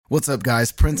What's up,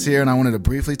 guys? Prince here, and I wanted to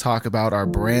briefly talk about our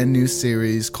brand new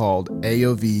series called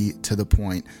AOV to the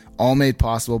Point, all made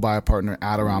possible by our partner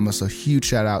Adorama, so huge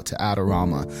shout out to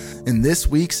Adorama. In this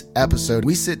week's episode,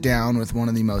 we sit down with one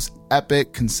of the most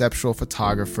epic conceptual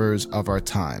photographers of our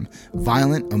time: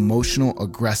 violent, emotional,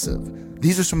 aggressive.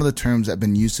 These are some of the terms that have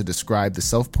been used to describe the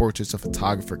self-portraits of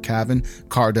photographer Kavin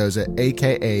Cardoza,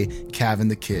 aka Kavin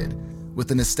the Kid. With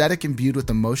an aesthetic imbued with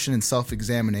emotion and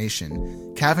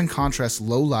self-examination, Kavin contrasts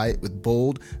low light with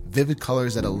bold, vivid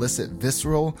colors that elicit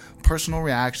visceral, personal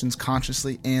reactions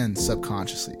consciously and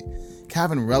subconsciously.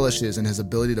 Kavin relishes in his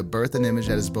ability to birth an image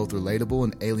that is both relatable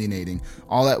and alienating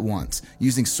all at once,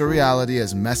 using surreality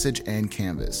as message and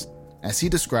canvas. As he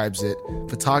describes it,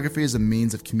 photography is a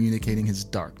means of communicating his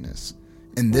darkness.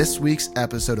 In this week's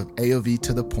episode of AOV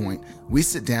to the Point, we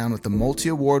sit down with the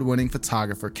multi-award winning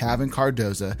photographer Kavin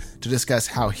Cardoza to discuss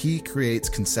how he creates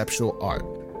conceptual art.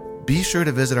 Be sure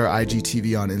to visit our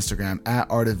IGTV on Instagram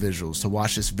at Art of Visuals to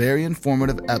watch this very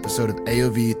informative episode of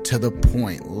AOV to the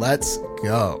Point. Let's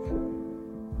go.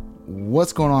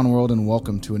 What's going on, world, and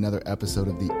welcome to another episode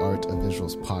of the Art of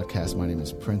Visuals podcast. My name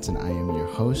is Prince and I am your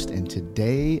host, and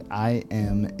today I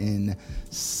am in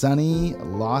sunny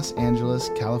Los Angeles,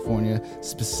 California,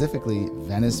 specifically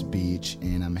Venice Beach,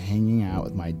 and I'm hanging out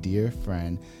with my dear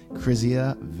friend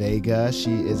Crizia Vega.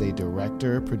 She is a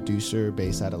director, producer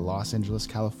based out of Los Angeles,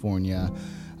 California.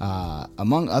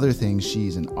 Among other things,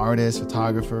 she's an artist,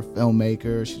 photographer,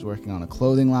 filmmaker. She's working on a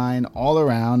clothing line, all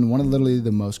around one of literally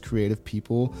the most creative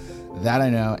people that I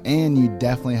know. And you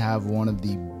definitely have one of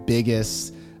the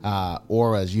biggest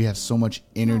auras. You have so much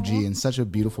energy and such a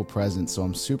beautiful presence. So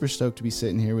I'm super stoked to be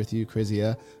sitting here with you,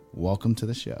 Crizia. Welcome to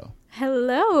the show.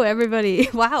 Hello, everybody.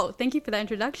 Wow. Thank you for that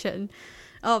introduction.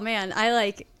 Oh, man.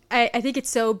 I think it's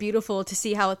so beautiful to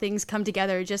see how things come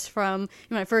together just from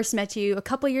when I first met you a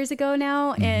couple years ago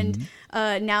now. Mm-hmm.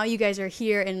 And now you guys are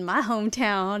here in my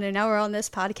hometown and now we're on this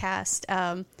podcast.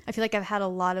 I feel like I've had a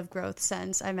lot of growth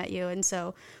since I met you. And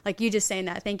so like you just saying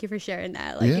that, thank you for sharing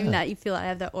that. Like even that you feel I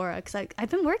have that aura because I've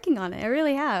been working on it. I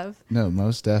really have. No,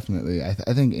 most definitely. I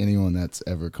think anyone that's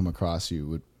ever come across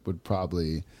you would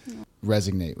probably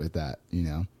resonate with that, you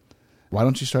know? Why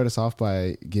don't you start us off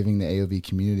by giving the AOV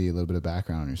community a little bit of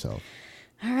background on yourself?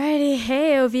 Alrighty.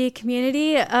 Hey, AOV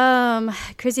community.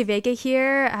 Crizia Vega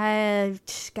here.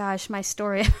 My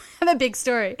story. I have a big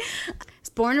story. I was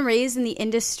born and raised in the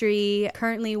industry,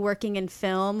 currently working in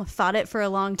film. Fought it for a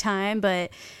long time,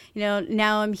 but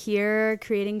now I'm here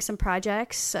creating some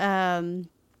projects.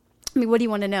 What do you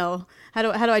want to know? How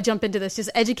do I jump into this? Just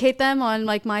educate them on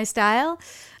like my style?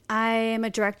 I am a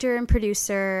director and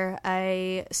producer.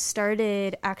 I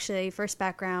started, first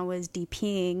background was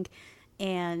DPing,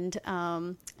 and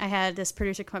I had this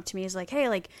producer come up to me. He's like, hey,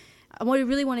 I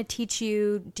really want to teach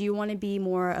you. Do you want to be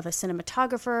more of a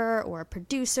cinematographer or a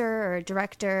producer or a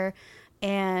director?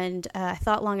 And I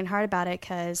thought long and hard about it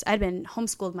because I'd been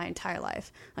homeschooled my entire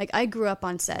life. Like, I grew up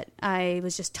on set. I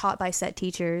was just taught by set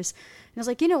teachers. And I was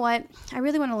like, you know what? I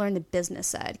really want to learn the business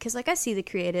side because, I see the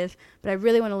creative, but I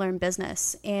really want to learn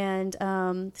business. And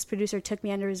this producer took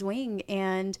me under his wing.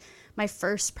 And my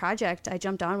first project, I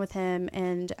jumped on with him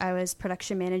and I was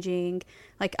production managing.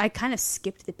 Like, I kind of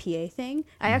skipped the PA thing.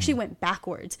 I actually went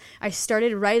backwards. I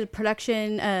started right as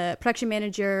production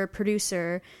manager,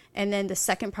 producer, and then the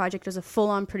second project was a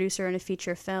full-on producer in a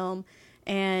feature film.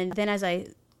 And then as I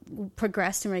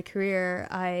progressed in my career,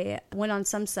 I went on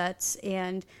some sets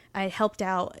and I helped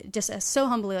out just so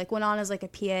humbly, went on as a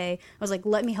PA. I was like,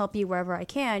 let me help you wherever I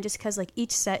can, just because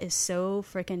each set is so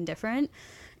freaking different.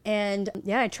 And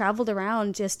I traveled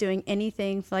around just doing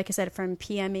anything, like I said, from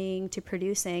PMing to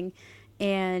producing.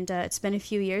 And it's been a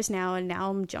few years now, and now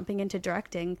I'm jumping into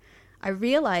directing. I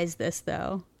realized this,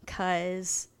 though,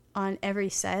 because on every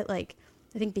set, I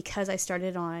think because I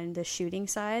started on the shooting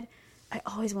side, I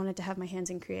always wanted to have my hands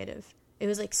in creative. It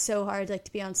was so hard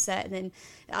to be on set, and then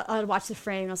I'd watch the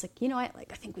frame and I was like, you know what,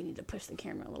 I think we need to push the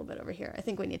camera a little bit over here. I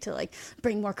think we need to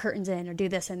bring more curtains in or do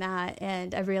this and that.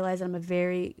 And I realized I'm a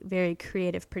very, very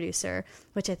creative producer,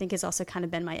 which I think has also kind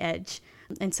of been my edge.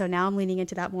 And so now I'm leaning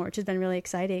into that more, which has been really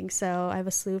exciting. So I have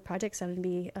a slew of projects I'm going to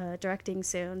be directing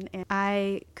soon, and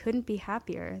I couldn't be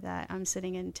happier that I'm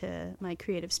sitting into my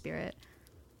creative spirit.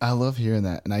 I love hearing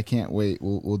that, and I can't wait.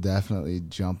 We'll definitely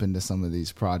jump into some of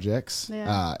these projects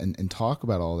and talk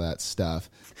about all that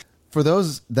stuff. For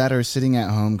those that are sitting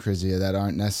at home, Crizia, that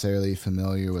aren't necessarily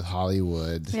familiar with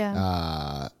Hollywood,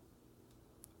 a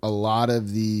lot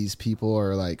of these people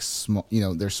are small,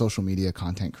 they're social media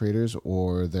content creators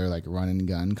or they're run and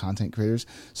gun content creators.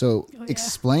 So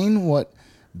explain what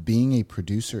being a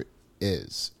producer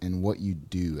is and what you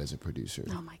do as a producer?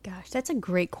 Oh my gosh, that's a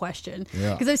great question.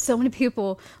 Yeah. Because there's so many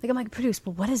people, like I'm like, produce,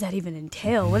 but what does that even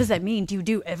entail? What does that mean? Do you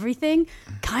do everything?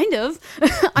 Kind of.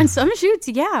 On some shoots,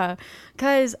 yeah.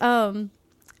 Because,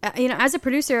 as a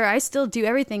producer, I still do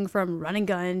everything from run and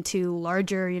gun to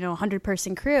larger,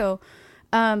 100-person crew.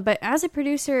 But as a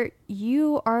producer,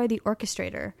 you are the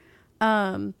orchestrator.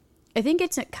 I think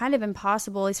it's kind of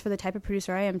impossible, at least for the type of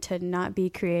producer I am, to not be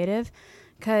creative.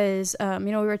 Because,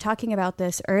 we were talking about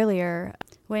this earlier.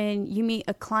 When you meet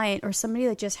a client or somebody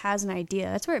that just has an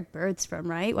idea, that's where it births from,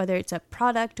 right? Whether it's a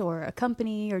product or a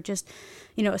company or just,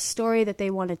 a story that they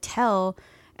want to tell.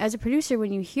 As a producer,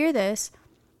 when you hear this,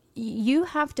 you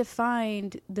have to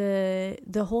find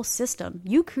the whole system.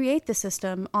 You create the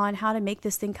system on how to make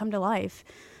this thing come to life.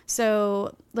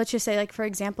 So let's just say, like, for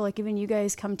example, like even you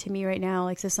guys come to me right now,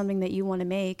 like this is something that you want to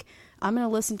make. I'm going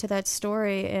to listen to that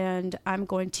story and I'm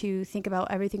going to think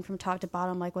about everything from top to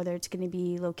bottom, like whether it's going to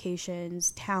be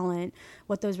locations, talent,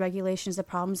 what those regulations, the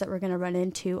problems that we're going to run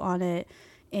into on it.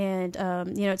 And,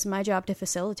 it's my job to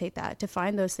facilitate that, to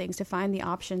find those things, to find the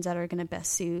options that are going to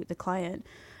best suit the client.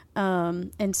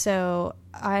 And so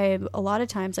a lot of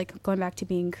times, like going back to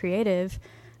being creative,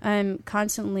 I'm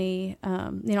constantly,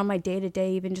 my day to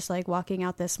day, even just like walking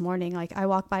out this morning, like I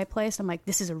walk by a place, I'm like,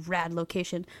 this is a rad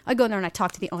location. I go in there and I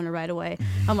talk to the owner right away.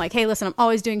 I'm like, hey, listen, I'm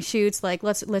always doing shoots. Like,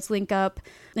 let's link up.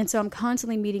 And so I'm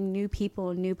constantly meeting new people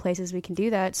and new places we can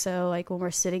do that. So like when we're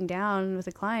sitting down with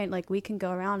a client, like we can go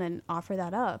around and offer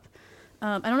that up.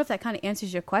 I don't know if that kind of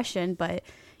answers your question, but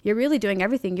you're really doing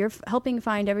everything. You're helping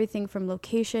find everything from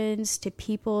locations to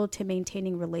people to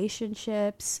maintaining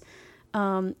relationships,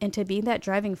 and to being that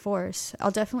driving force.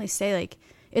 I'll definitely say, like,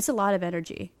 it's a lot of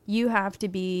energy. You have to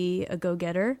be a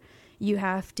go-getter. You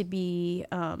have to be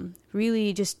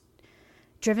really just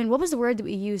driven. What was the word that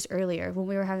we used earlier when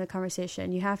we were having a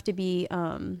conversation? You have to be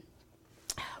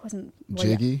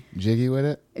jiggy with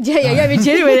it. Yeah, be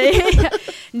jiggy with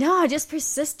it. No, just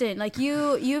persistent. Like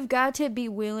you've got to be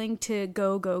willing to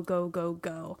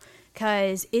go.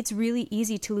 Because it's really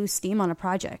easy to lose steam on a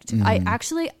project.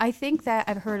 Mm-hmm. I think that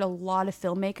I've heard a lot of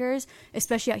filmmakers,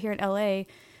 especially out here in LA,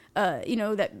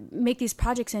 that make these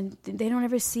projects and they don't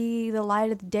ever see the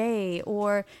light of the day,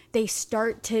 or they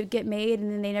start to get made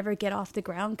and then they never get off the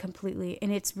ground completely.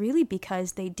 And it's really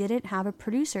because they didn't have a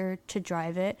producer to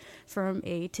drive it from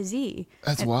A to Z.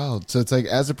 That's wild. So it's like,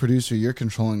 as a producer, you're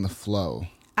controlling the flow.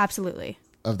 Absolutely.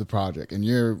 Of the project, and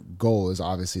your goal is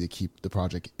obviously to keep the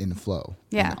project in flow,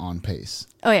 and on pace.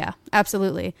 Oh yeah,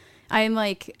 absolutely. I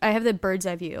have the bird's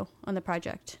eye view on the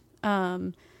project,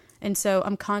 and so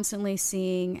I'm constantly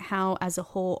seeing how, as a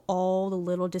whole, all the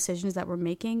little decisions that we're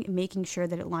making sure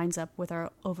that it lines up with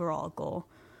our overall goal.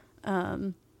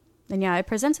 And yeah, it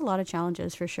presents a lot of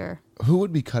challenges for sure. Who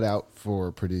would be cut out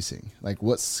for producing? Like,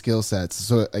 what skill sets?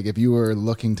 So, like, if you were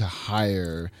looking to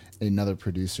hire another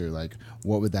producer, like,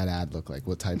 what would that ad look like?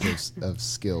 What type of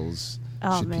skills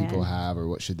should people have, or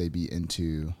what should they be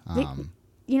into?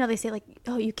 They say, like,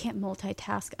 oh, you can't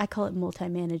multitask. I call it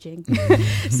multi-managing.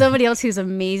 Somebody else who's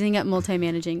amazing at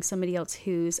multi-managing, somebody else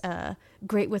who's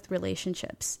great with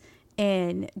relationships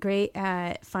and great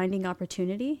at finding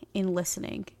opportunity in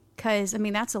listening. Because,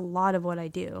 that's a lot of what I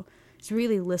do. It's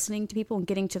really listening to people and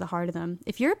getting to the heart of them.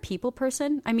 If you're a people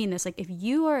person, I mean this, like if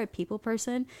you are a people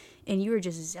person and you are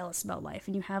just zealous about life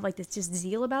and you have like this just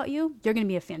zeal about you, you're going to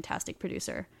be a fantastic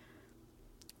producer.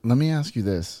 Let me ask you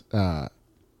this.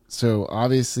 So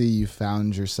obviously you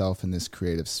found yourself in this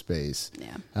creative space,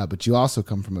 but you also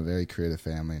come from a very creative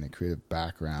family and a creative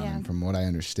background. Yeah. And from what I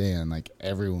understand, like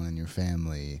everyone in your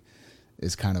family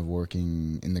is kind of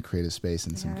working in the creative space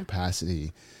in some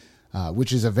capacity.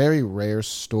 Which is a very rare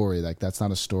story. Like, that's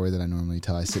not a story that I normally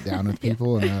tell. I sit down with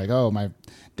people and they're like, oh, my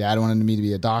dad wanted me to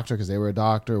be a doctor because they were a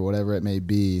doctor, or whatever it may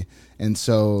be. And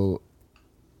so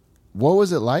what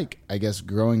was it like, I guess,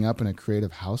 growing up in a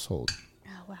creative household?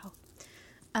 Oh,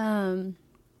 wow.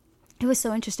 It was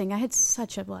so interesting. I had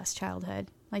such a blessed childhood.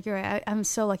 Like, you're right. I'm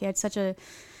so lucky. I had such a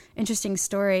interesting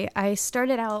story. I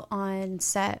started out on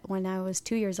set when I was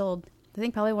 2 years old. I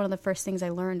think probably one of the first things I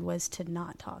learned was to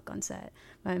not talk on set.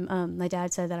 My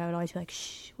dad said that I would always be like,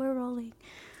 shh, we're rolling.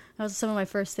 That was some of my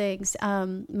first things.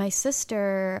 My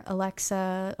sister,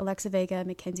 Alexa Vega,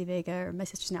 Mackenzie Vega, or my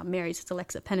sister's now married, so it's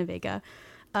Alexa Penna Vega.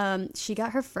 She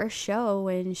got her first show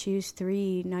when she was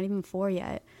 3, not even 4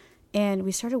 yet. And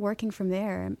we started working from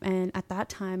there. And at that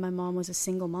time, my mom was a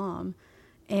single mom.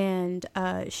 And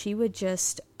she would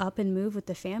just up and move with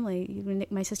the family.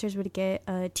 My sisters would get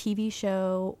a TV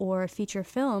show or a feature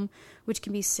film, which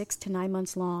can be 6 to 9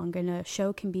 months long, and a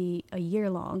show can be a year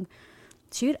long.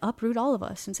 she would uproot all of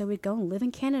us. And so we'd go and live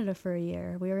in Canada for a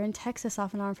year. We were in Texas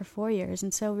off and on for 4 years.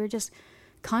 And so we were just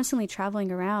constantly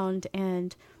traveling around.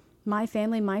 And my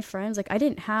family, my friends, like I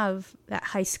didn't have that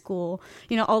high school,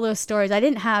 all those stories. I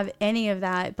didn't have any of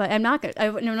that, but I'm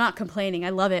not complaining. I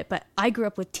love it. But I grew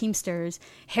up with Teamsters,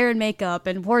 hair and makeup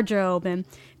and wardrobe and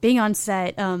being on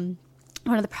set. One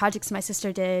of the projects my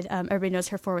sister did, everybody knows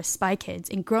her for, was Spy Kids.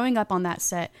 And growing up on that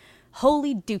set,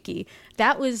 holy dookie,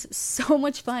 that was so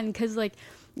much fun because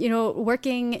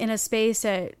working in a space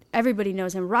that everybody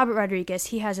knows him, Robert Rodriguez,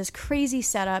 he has this crazy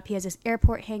setup. He has this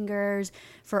airport hangars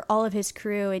for all of his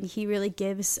crew, and he really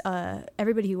gives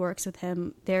everybody who works with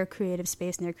him their creative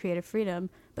space and their creative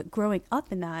freedom. But growing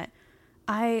up in that,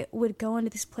 I would go into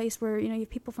this place where, you have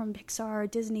people from Pixar,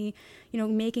 Disney,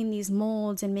 making these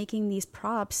molds and making these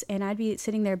props, and I'd be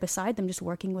sitting there beside them just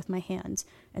working with my hands.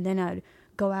 And then I'd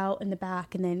go out in the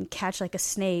back and then catch like a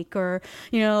snake or,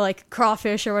 like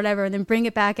crawfish or whatever, and then bring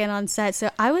it back in on set. So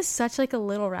I was such like a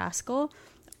little rascal.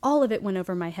 All of it went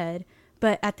over my head.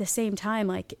 But at the same time,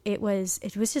 like it was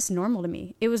just normal to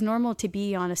me. It was normal to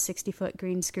be on a 60-foot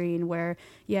green screen where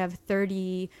you have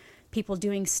 30 people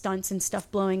doing stunts and stuff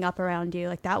blowing up around you.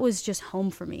 Like that was just home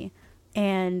for me.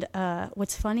 And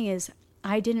what's funny is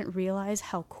I didn't realize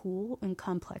how cool and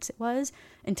complex it was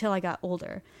until I got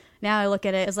older. Now I look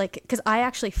at it as like, because I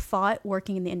actually fought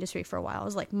working in the industry for a while. I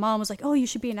was like, Mom was like, oh, you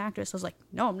should be an actress. I was like,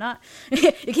 no, I'm not.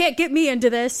 You can't get me into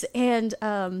this. And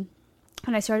when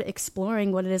I started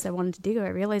exploring what it is I wanted to do, I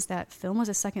realized that film was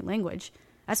a second language.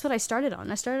 That's what I started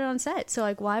on. I started on set. So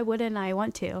like, why wouldn't I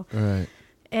want to? Right.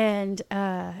 And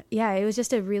it was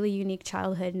just a really unique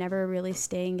childhood, never really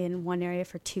staying in one area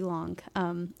for too long.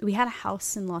 We had a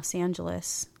house in Los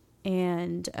Angeles,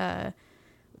 and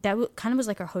that kind of was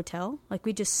like our hotel. Like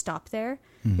we'd just stop there.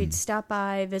 Mm-hmm. We'd stop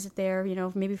by, visit there,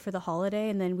 maybe for the holiday,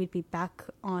 and then we'd be back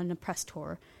on a press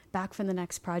tour, back from the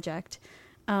next project.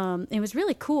 It was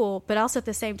really cool, but also at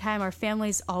the same time, our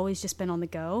family's always just been on the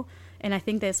go. And I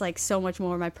think that's like so much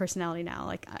more my personality now.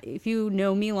 Like if you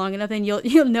know me long enough, then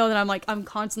you'll know that I'm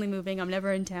constantly moving. I'm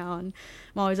never in town.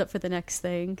 I'm always up for the next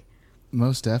thing.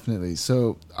 Most definitely.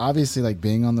 So obviously like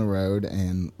being on the road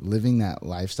and living that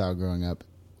lifestyle growing up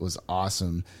was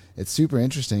awesome. It's super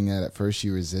interesting that at first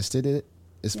you resisted it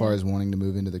as far as wanting to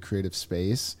move into the creative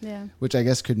space, which I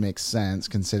guess could make sense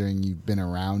considering you've been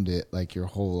around it like your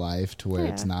whole life to where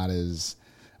it's not as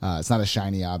it's not a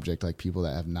shiny object like people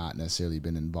that have not necessarily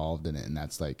been involved in it. And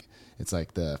that's like, it's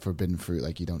like the forbidden fruit.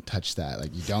 Like you don't touch that.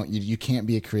 Like you can't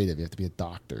be a creative. You have to be a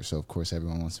doctor. So of course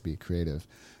everyone wants to be a creative.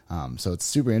 So it's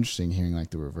super interesting hearing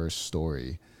like the reverse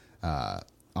story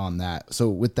on that. So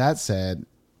with that said,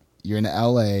 you're in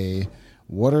LA.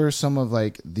 What are some of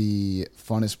like the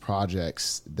funnest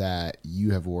projects that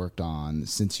you have worked on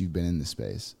since you've been in the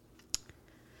space?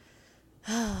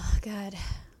 Oh God.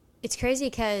 It's crazy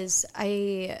because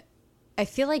I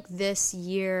feel like this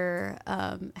year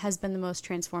has been the most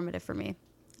transformative for me.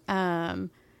 I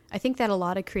think that a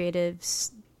lot of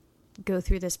creatives go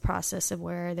through this process of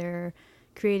where they're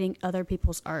creating other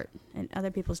people's art and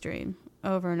other people's dream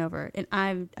over and over. And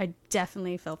I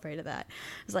definitely fell prey to that.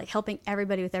 It's like helping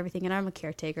everybody with everything. And I'm a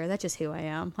caretaker. That's just who I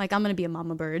am. Like I'm going to be a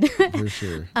mama bird. For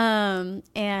sure.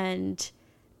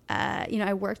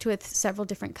 I worked with several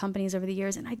different companies over the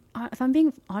years, and if I'm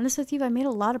being honest with you, I made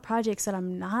a lot of projects that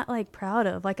I'm not like proud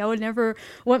of. Like I would never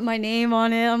want my name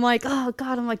on it. I'm like, oh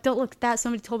God, I'm like, don't look at that.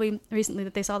 Somebody told me recently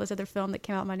that they saw this other film that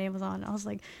came out, my name was on. I was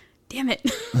like, damn it.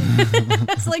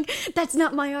 It's like, that's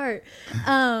not my art.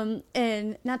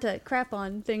 And not to crap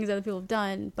on things other people have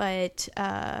done, but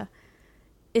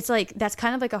it's like, that's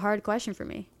kind of like a hard question for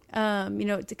me.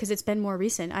 Because it's been more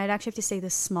recent. I'd actually have to say the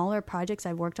smaller projects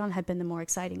I've worked on have been the more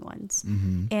exciting ones.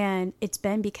 Mm-hmm. And it's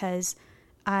been because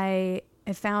I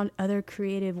have found other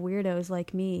creative weirdos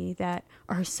like me that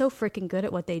are so freaking good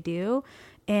at what they do.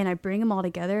 And I bring them all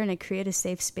together and I create a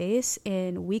safe space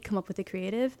and we come up with a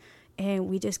creative and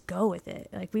we just go with it.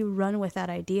 Like we run with that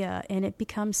idea and it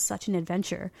becomes such an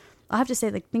adventure. I'll have to say,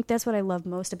 like, I think that's what I love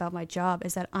most about my job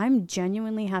is that I'm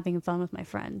genuinely having fun with my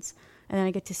friends. And then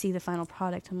I get to see the final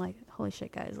product. I'm like, holy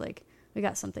shit, guys, like, we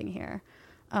got something here.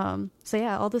 So,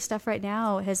 yeah, all this stuff right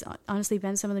now has honestly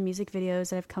been some of the music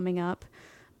videos that have coming up.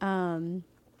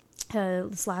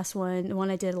 This last one, the one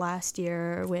I did last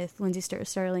year with Lindsay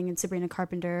Sterling and Sabrina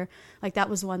Carpenter, like, that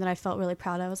was one that I felt really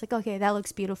proud of. I was like, okay, that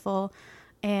looks beautiful.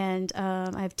 And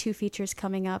I have 2 features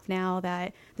coming up now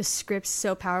that the script's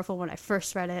so powerful. When I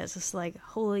first read it, it's just like,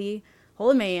 holy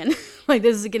man, like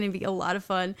this is going to be a lot of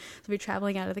fun. So I'll be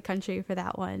traveling out of the country for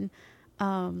that one.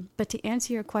 But to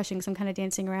answer your question, because I'm kind of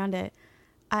dancing around it,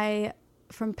 I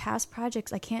from past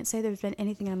projects, I can't say there's been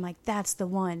anything I'm like, that's the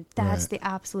one, that's the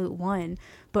absolute one.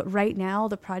 But right now,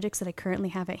 the projects that I currently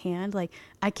have at hand, like,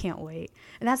 I can't wait.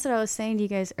 And that's what I was saying to you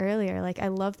guys earlier. Like, I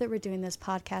love that we're doing this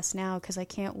podcast now because I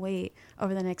can't wait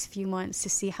over the next few months to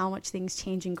see how much things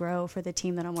change and grow for the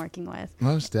team that I'm working with.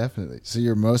 Most definitely. So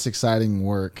your most exciting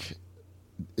work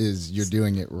is you're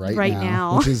doing it right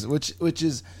now.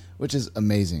 which is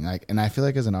amazing. Like, and I feel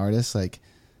like as an artist, like,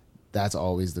 that's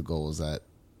always the goal, is that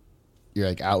you're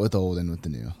like out with the old and with the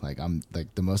new. Like, I'm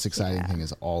like, the most exciting thing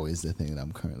is always the thing that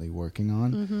I'm currently working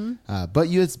on. But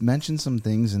you had mentioned some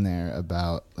things in there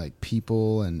about like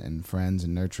people and friends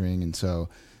and nurturing. And so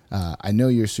I know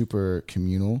you're super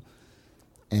communal,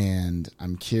 and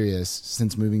I'm curious,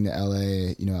 since moving to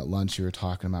LA, you know, at lunch you were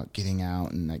talking about getting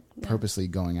out and like purposely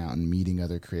going out and meeting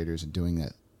other creators and doing,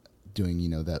 you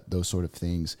know, those sort of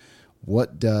things.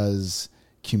 What does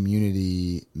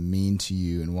community mean to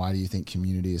you, and why do you think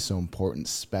community is so important,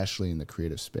 especially in the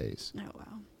creative space? Oh,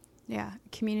 wow. Yeah,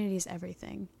 community is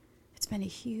everything. It's been a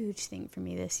huge thing for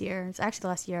me this year. It's actually the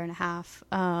last year and a half.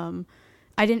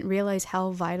 I didn't realize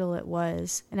how vital it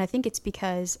was, and I think it's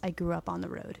because I grew up on the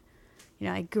road. You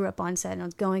know, I grew up on set, and I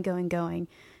was going,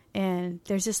 and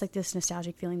there's just like this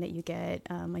nostalgic feeling that you get,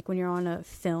 like when you're on a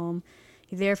film.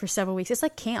 You're there for several weeks. It's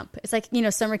like camp. It's like, you know,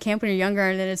 summer camp when you're younger,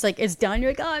 and then it's like, it's done.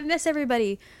 You're like, oh, I miss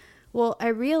everybody. Well, I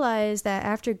realized that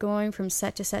after going from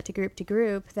set to set to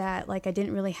group, that like I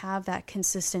didn't really have that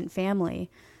consistent family.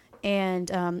 And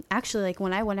actually, like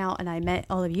when I went out and I met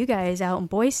all of you guys out in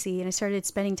Boise and I started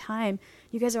spending time,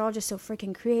 you guys are all just so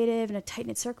freaking creative and a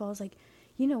tight-knit circle. I was like,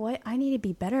 you know what? I need to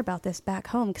be better about this back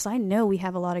home, because I know we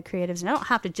have a lot of creatives, and I don't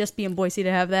have to just be in Boise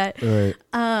to have that.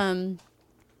 Right.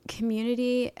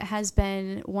 Community has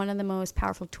been one of the most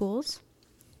powerful tools,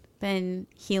 been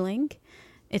healing,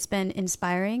 it's been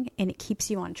inspiring, and it keeps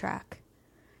you on track.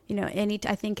 You know,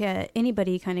 I think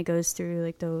anybody kind of goes through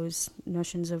like those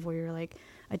notions of where you're like,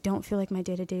 I don't feel like my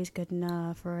day-to-day is good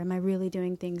enough, or am I really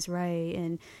doing things right?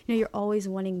 And, you know, you're always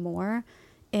wanting more.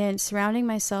 And surrounding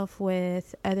myself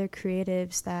with other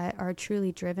creatives that are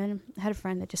truly driven. I had a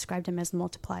friend that described them as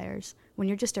multipliers. When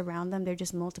you're just around them, they're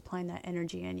just multiplying that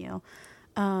energy in you.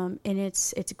 And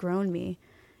it's grown me.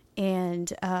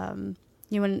 And,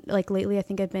 you know, when, like lately, I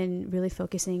think I've been really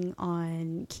focusing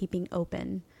on keeping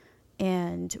open.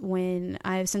 And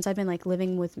since I've been like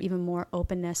living with even more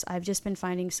openness, I've just been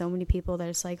finding so many people that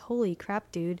it's like, holy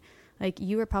crap, dude, like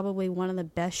you are probably one of the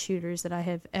best shooters that I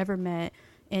have ever met.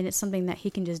 And it's something that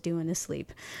he can just do in his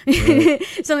sleep. Right.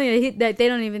 Something that they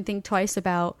don't even think twice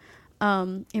about.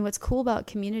 And what's cool about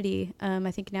community,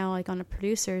 I think now like on a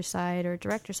producer side or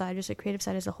director side, just a creative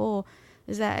side as a whole,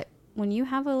 is that when you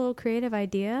have a little creative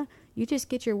idea, you just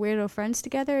get your weirdo friends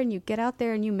together and you get out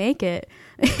there and you make it.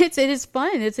 It is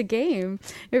fun. It's a game.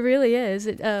 It really is.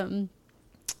 It's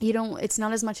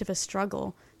not as much of a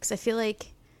struggle, because I feel like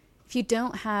if you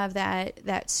don't have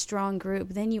that strong group,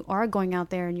 then you are going out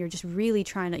there and you're just really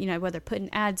trying to, you know, whether putting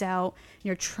ads out,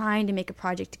 you're trying to make a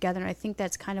project together. And I think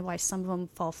that's kind of why some of them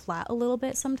fall flat a little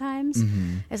bit sometimes.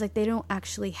 Mm-hmm. It's like they don't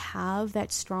actually have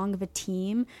that strong of a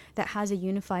team that has a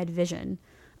unified vision.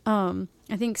 I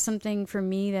think something for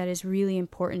me that is really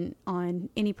important on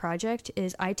any project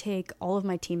is I take all of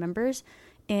my team members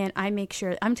and I make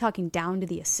sure, I'm talking down to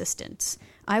the assistants.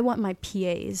 I want my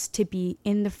PAs to be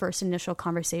in the first initial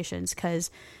conversations,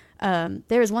 because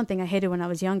there was one thing I hated when I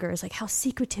was younger, is like how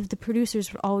secretive the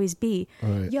producers would always be.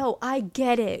 Right. Yo, I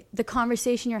get it. The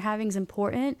conversation you're having is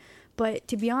important. But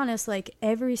to be honest, like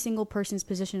every single person's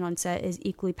position on set is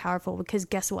equally powerful, because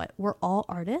guess what? We're all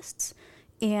artists.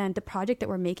 And the project that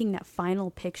we're making, that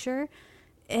final picture,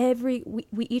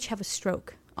 we each have a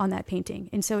stroke on that painting.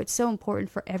 And so it's so important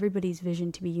for everybody's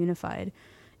vision to be unified.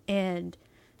 And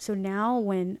so now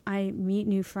when I meet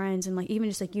new friends, and like even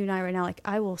just like you and I right now, like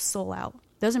I will soul out.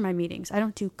 Those are my meetings. I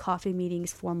don't do coffee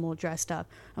meetings, formal, dressed up.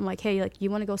 I'm like, hey, like you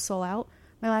want to go soul out?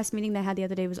 My last meeting that I had the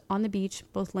other day was on the beach,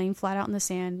 both laying flat out in the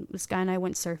sand. This guy and I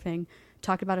went surfing,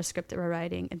 talked about a script that we're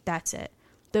writing, and that's it.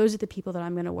 Those are the people that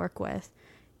I'm going to work with.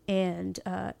 And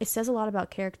it says a lot about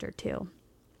character too.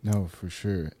 No, for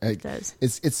sure. It does.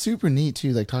 It's super neat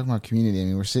too. Like talking about community. I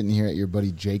mean, we're sitting here at your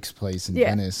buddy Jake's place in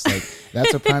Venice. Like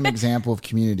that's a prime example of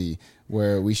community,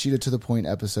 where we shoot a To The Point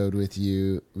episode with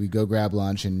you. We go grab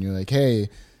lunch, and you're like, "Hey,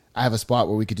 I have a spot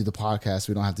where we could do the podcast.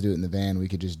 We don't have to do it in the van. We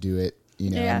could just do it, you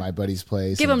know, at my buddy's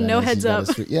place. Give him no heads up.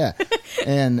 Yeah.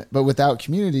 But without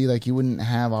community, like you wouldn't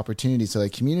have opportunity. So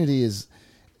like community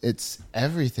it's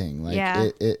everything.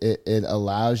 Like it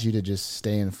allows you to just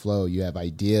stay in flow. You have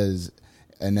ideas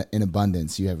in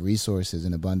abundance. You have resources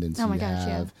in abundance. Oh my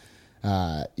gosh,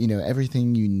 you know,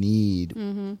 everything you need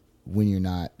when you're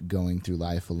not going through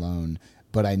life alone.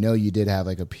 but I know you did have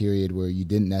like a period where you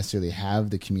didn't necessarily have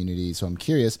the community. So I'm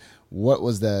curious, what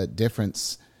was the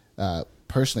difference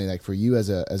personally, like for you as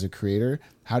a creator?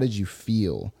 How did you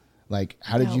feel? Like,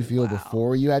 how did you feel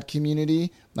before you had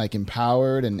community, like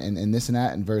empowered and this and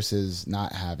that, and versus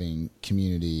not having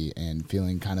community and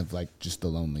feeling kind of like just the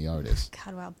lonely artist?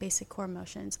 God, wow, basic core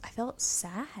emotions. I felt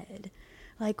sad.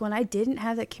 Like when I didn't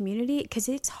have that community, because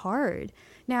it's hard.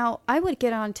 Now, I would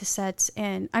get on to sets,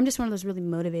 and I'm just one of those really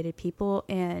motivated people,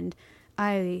 and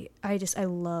I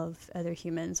love other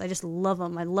humans. I just love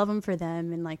them. I love them for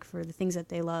them and like for the things that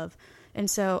they love. And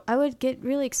so I would get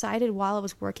really excited while I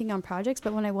was working on projects,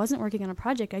 but when I wasn't working on a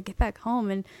project, I'd get back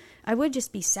home and I would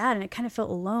just be sad, and I kind of felt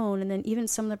alone. And then even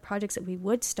some of the projects that we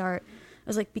would start, I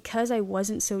was like, because I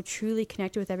wasn't so truly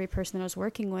connected with every person that I was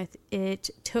working with, it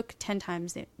took 10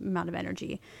 times the amount of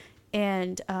energy.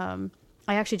 And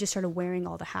I actually just started wearing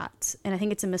all the hats. And I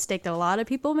think it's a mistake that a lot of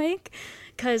people make,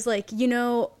 because like, you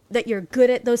know that you're good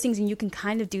at those things and you can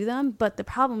kind of do them. But the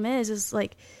problem is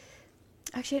like,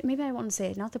 actually, maybe I want to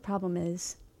say it. Not the problem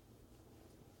is,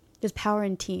 there's power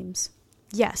in teams.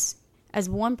 Yes, as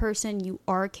one person, you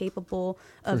are capable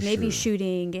of maybe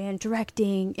shooting and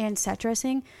directing and set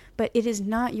dressing, but it is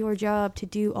not your job to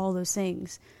do all those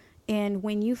things. And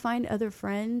when you find other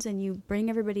friends and you bring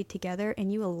everybody together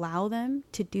and you allow them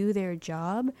to do their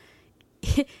job,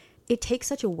 it takes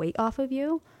such a weight off of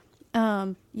you.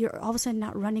 You're all of a sudden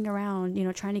not running around, you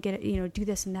know, trying to get, you know, do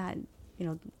this and that, you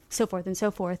know, so forth and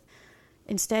so forth.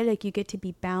 Instead, like, you get to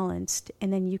be balanced,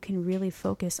 and then you can really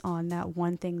focus on that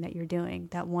one thing that you're doing,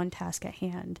 that one task at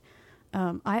hand.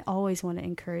 I always want to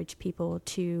encourage people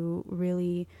to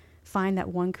really find that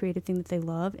one creative thing that they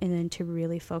love, and then to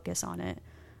really focus on it.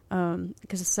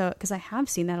 Because I have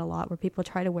seen that a lot, where people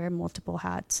try to wear multiple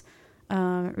hats. You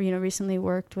know, recently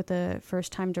worked with a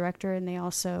first-time director, and they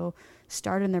also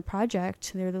starred in their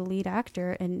project. They're the lead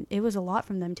actor, and it was a lot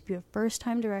from them to be a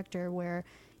first-time director where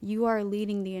you are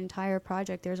leading the entire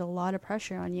project. There's a lot of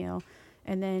pressure on you.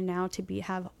 And then now to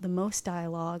have the most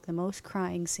dialogue, the most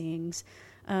crying scenes,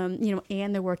 you know,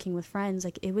 and they're working with friends.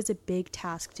 Like, it was a big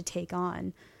task to take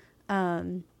on.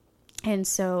 And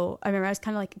so I remember I was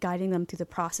kind of like guiding them through the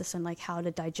process and like how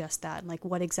to digest that and like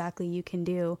what exactly you can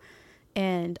do.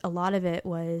 And a lot of it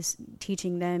was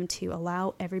teaching them to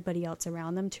allow everybody else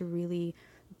around them to really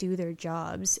do their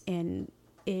jobs. And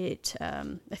it,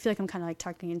 I feel like I'm kind of like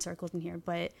talking in circles in here,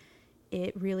 but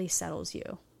it really settles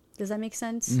you. Does that make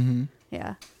sense? Mm-hmm.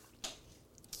 Yeah.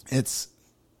 It's,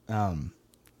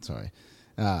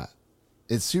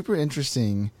 it's super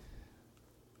interesting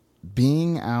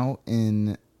being out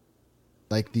in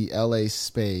like the LA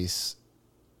space.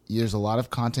 There's a lot of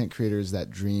content creators that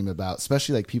dream about,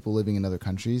 especially like people living in other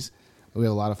countries. We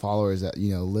have a lot of followers that,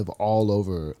 you know, live all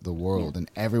over the world, and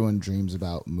everyone dreams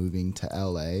about moving to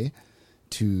LA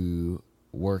to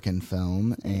work in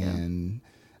film. And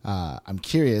I'm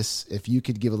curious if you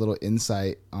could give a little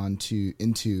insight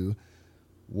into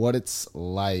what it's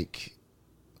like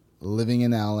living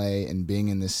in LA and being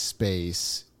in this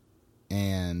space,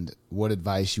 and what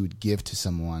advice you would give to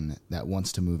someone that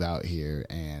wants to move out here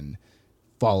and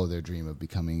follow their dream of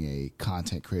becoming a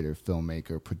content creator,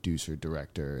 filmmaker, producer,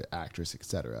 director, actress,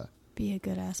 etc. Be a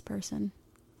good ass person.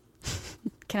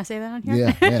 Can I say that on here?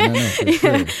 Yeah, for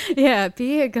sure. Yeah,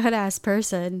 be a good ass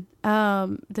person.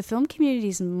 The film community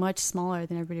is much smaller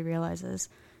than everybody realizes.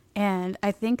 And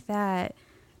I think that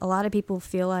a lot of people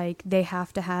feel like they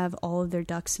have to have all of their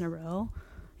ducks in a row,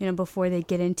 you know, before they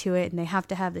get into it, and they have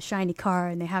to have the shiny car,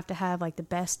 and they have to have like the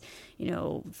best, you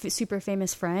know, super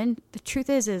famous friend. The truth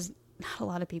is not a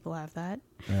lot of people have that.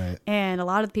 Right. And a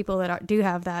lot of the people that do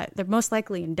have that, they're most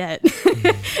likely in debt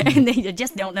and they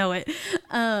just don't know it.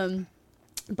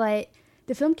 But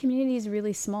the film community is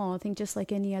really small. I think just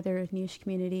like any other niche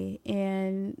community,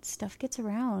 and stuff gets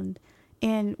around.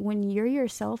 And when you're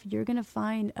yourself, you're going to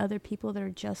find other people that are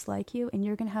just like you, and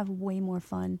you're going to have way more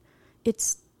fun.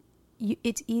 It's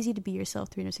easy to be yourself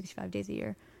 365 days a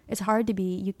year. It's hard to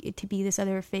be this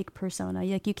other fake persona.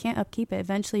 Like, you can't upkeep it.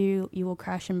 Eventually you will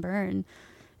crash and burn.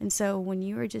 And so when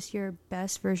you are just your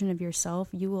best version of yourself,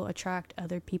 you will attract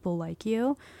other people like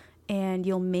you, and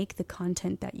you'll make the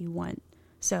content that you want.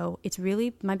 So it's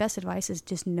really, my best advice is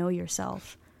just know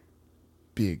yourself.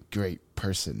 Be a great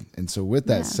person. And so with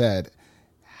that said,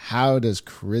 how does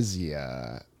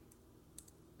Chrysia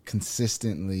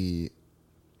consistently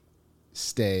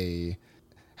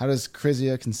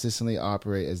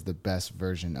operate as the best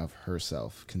version of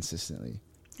herself consistently?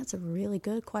 That's a really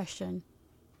good question.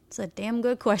 It's a damn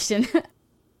good question.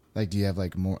 Like, do you have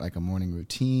like a morning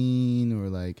routine, or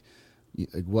like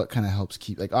like what kind of helps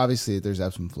keep, like, obviously there's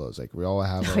ebbs and flows, like we all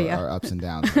have our ups and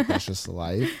downs, like that's just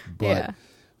life, but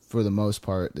for the most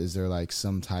part, is there like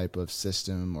some type of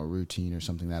system or routine or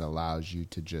something that allows you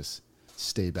to just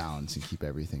stay balanced and keep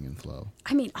everything in flow?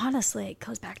 I mean, honestly, it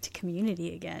goes back to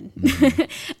community again.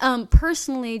 Mm-hmm.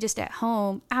 Personally, just at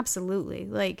home, absolutely.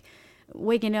 Like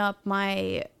waking up,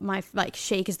 my like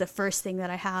shake is the first thing that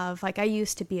I have. Like I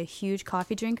used to be a huge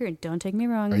coffee drinker, and don't take me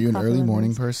wrong. Are you an early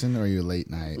morning person or are you a late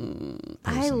night person?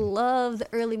 I love the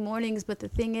early mornings, but the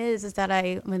thing is that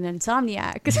I'm an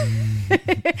insomniac.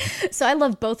 So I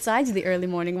love both sides of the early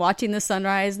morning, watching the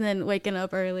sunrise and then waking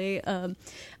up early.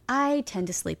 I tend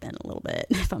to sleep in a little bit,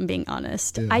 if I'm being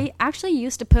honest. Yeah. I actually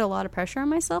used to put a lot of pressure on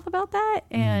myself about that,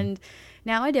 and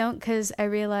now I don't, because I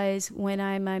realize when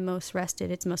I'm my most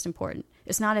rested, it's most important.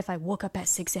 It's not if I woke up at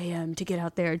 6 a.m. to get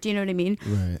out there. Do you know what I mean?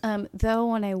 Right. Though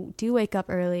when I do wake up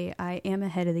early, I am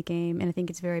ahead of the game, and I think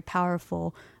it's very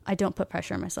powerful. I don't put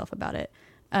pressure on myself about it.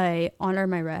 I honor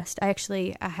my rest. I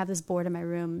have this board in my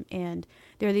room, and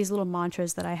there are these little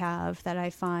mantras that I have that I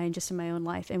find just in my own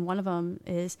life. And one of them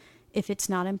is, if it's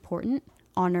not important,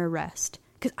 honor rest.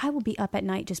 Because I will be up at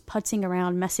night just putzing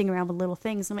around, messing around with little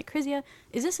things. I'm like, Krizia,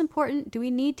 is this important? Do we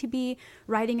need to be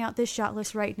writing out this shot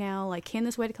list right now? Like, can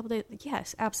this wait a couple days? Like,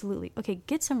 yes, absolutely. Okay,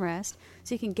 get some rest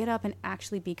so you can get up and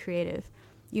actually be creative.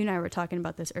 You and I were talking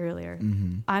about this earlier.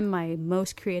 Mm-hmm. I'm my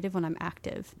most creative when I'm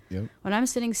active. Yep. When I'm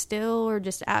sitting still or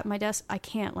just at my desk, I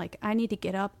can't. Like, I need to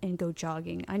get up and go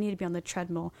jogging. I need to be on the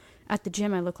treadmill. At the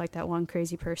gym, I look like that one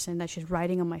crazy person that's just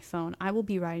writing on my phone. I will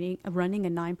be running a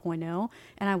 9.0,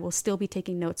 and I will still be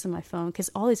taking notes on my phone, because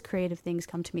all these creative things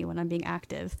come to me when I'm being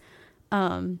active.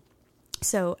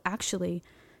 So actually,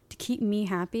 to keep me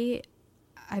happy,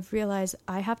 I've realized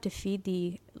I have to feed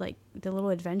the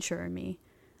little adventure in me.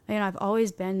 You know, I've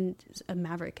always been a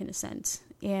maverick in a sense.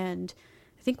 And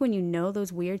I think when you know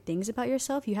those weird things about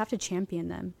yourself, you have to champion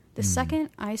them. The second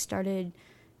I started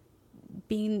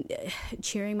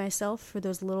cheering myself for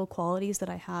those little qualities that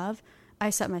I have, I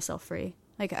set myself free.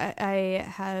 Like I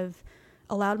have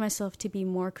allowed myself to be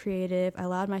more creative. I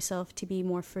allowed myself to be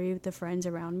more free with the friends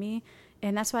around me.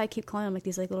 And that's why I keep calling them like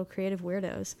these like little creative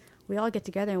weirdos. We all get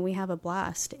together and we have a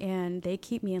blast, and they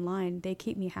keep me in line. They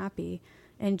keep me happy.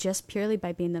 And just purely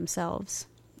by being themselves.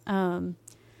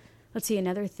 Let's see,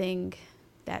 another thing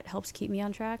that helps keep me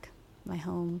on track, my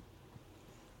home.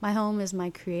 My home is my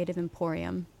creative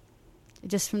emporium.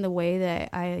 Just from the way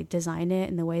that I design it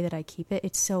and the way that I keep it,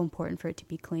 it's so important for it to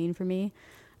be clean for me.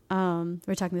 We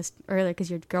were talking this earlier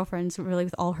because your girlfriend's really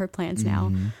with all her plants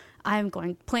now. I'm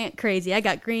going plant crazy. I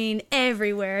got green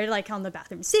everywhere, like on the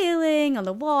bathroom ceiling, on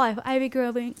the wall. I have ivy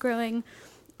growing.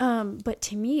 But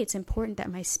to me, it's important that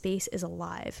my space is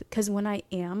alive, because when I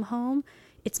am home,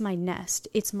 it's my nest.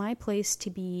 It's my place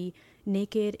to be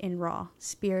naked and raw,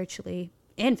 spiritually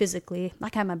and physically.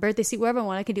 Like I have my birthday suit wherever I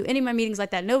want. I can do any of my meetings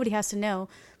like that. Nobody has to know,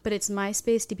 but it's my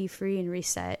space to be free and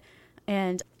reset.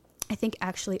 And I think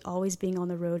actually always being on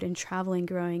the road and traveling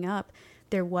growing up,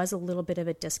 there was a little bit of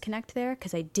a disconnect there,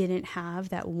 because I didn't have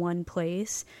that one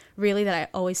place really that I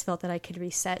always felt that I could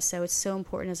reset. So it's so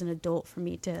important as an adult for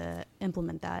me to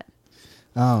implement that.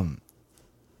 I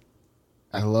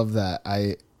love that.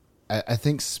 I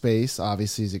think space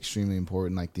obviously is extremely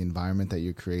important, like the environment that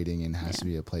you're creating, and has to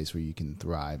be a place where you can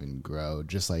thrive and grow.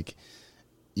 Just like,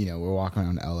 you know, we're walking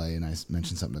around LA, and I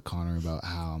mentioned something to Connor about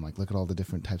how I'm like, look at all the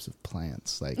different types of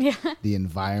plants, like the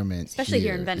environment, especially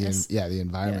here in Venice. The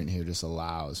environment here just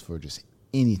allows for just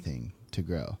anything to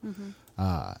grow.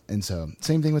 And so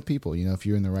same thing with people, you know, if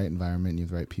you're in the right environment and you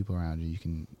have the right people around you, you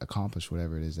can accomplish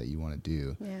whatever it is that you want to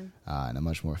do in a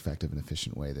much more effective and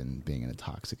efficient way than being in a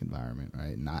toxic environment,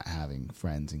 right? Not having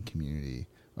friends and community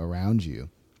around you.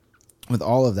 With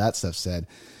all of that stuff said,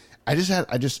 I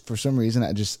just for some reason,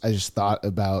 I just thought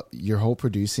about your whole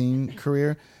producing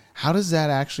career. How does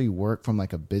that actually work from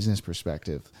like a business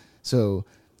perspective? So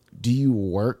do you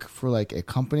work for like a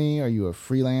company? Are you a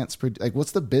freelance? Like,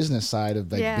 what's the business side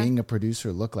of like being a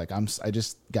producer look like? I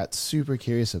just got super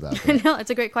curious about that. No,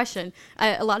 it's a great question.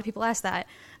 A lot of people ask that.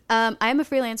 I am a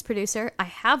freelance producer. I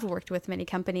have worked with many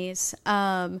companies.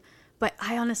 But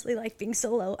I honestly like being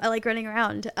solo. I like running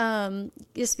around,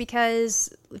 just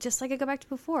because, just like I go back to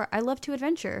before, I love to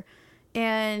adventure.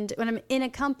 And when I'm in a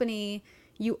company,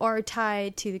 you are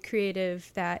tied to the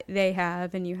creative that they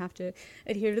have, and you have to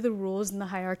adhere to the rules and the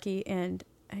hierarchy. And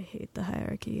I hate the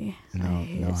hierarchy. I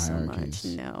hate it so much.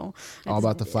 No. All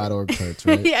about the flat org charts,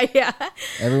 right? Yeah.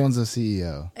 Everyone's a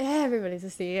CEO. Everybody's a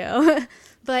CEO.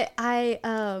 But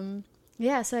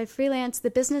so I freelance. The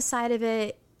business side of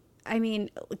it, I mean,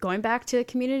 going back to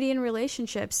community and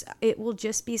relationships, it will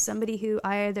just be somebody who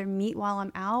I either meet while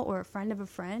I'm out or a friend of a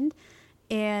friend.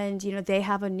 And, you know, they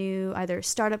have a new either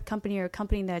startup company or a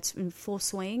company that's in full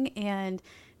swing, and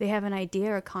they have an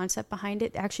idea or a concept behind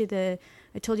it. Actually,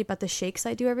 I told you about the shakes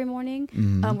I do every morning.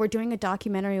 We're doing a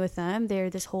documentary with them. They're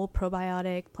this whole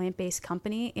probiotic plant-based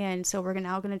company. And so we're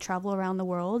now going to travel around the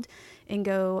world and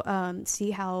go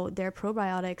see how their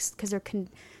probiotics, because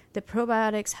the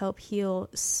probiotics help heal,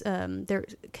 they're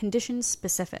condition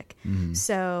specific.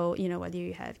 So, you know, whether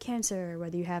you have cancer,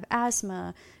 whether you have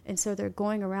asthma. And so they're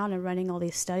going around and running all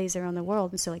these studies around the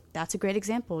world. And so, like, that's a great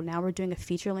example. Now we're doing a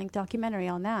feature-length documentary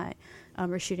on that.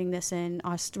 We're shooting this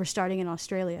we're starting in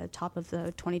Australia, top of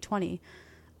the 2020.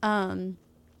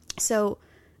 So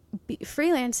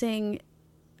freelancing,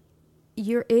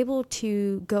 you're able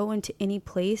to go into any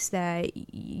place that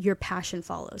your passion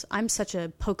follows. I'm such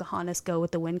a Pocahontas go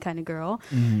with the wind kind of girl.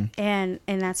 And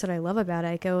that's what I love about it.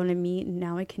 I go and I meet, and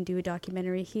now I can do a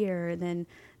documentary here. And then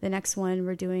the next one,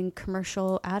 we're doing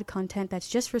commercial ad content that's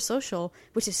just for social,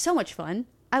 which is so much fun.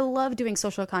 I love doing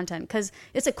social content because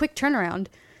it's a quick turnaround.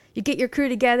 You get your crew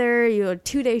together, you do a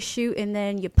 2-day shoot, and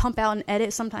then you pump out and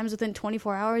edit sometimes within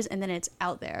 24 hours, and then it's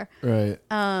out there. Right.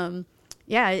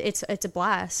 Yeah, it's a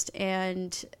blast.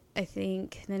 And I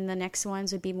think then the next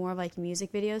ones would be more like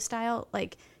music video style.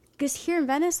 Like, because here in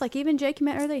Venice, like even Jake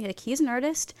met earlier, like he's an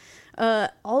artist.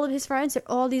 All of his friends are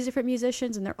all these different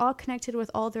musicians, and they're all connected with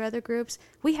all their other groups.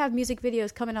 We have music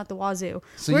videos coming out the wazoo.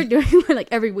 So we're doing one like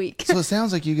every week. So it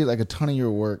sounds like you get like a ton of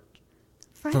your work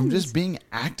from just being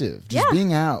active, just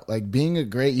being out, like being a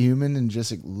great human and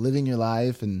just like living your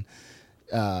life and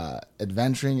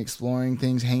adventuring, exploring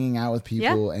things, hanging out with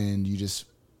people, and you just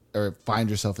find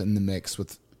yourself in the mix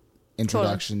with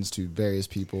introductions to various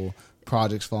people,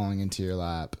 projects falling into your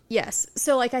lap. Yes.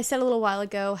 So like I said a little while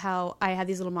ago, how I have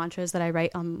these little mantras that I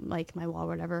write on like my wall or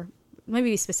whatever. Let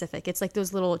me be specific. It's like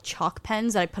those little chalk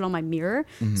pens that I put on my mirror.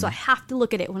 So I have to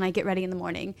look at it when I get ready in the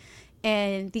morning.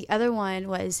 And the other one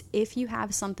was, if you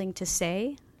have something to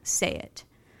say, say it.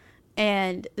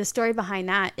 And the story behind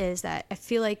that is that I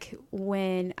feel like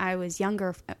when I was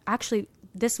younger, actually,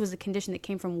 this was a condition that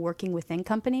came from working within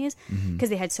companies because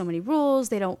they had so many rules.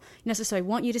 They don't necessarily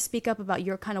want you to speak up about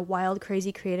your kind of wild,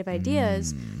 crazy, creative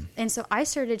ideas. And so I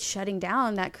started shutting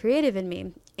down that creative in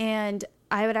me. And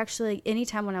I would actually,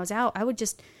 anytime when I was out, I would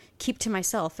just keep to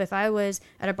myself. If I was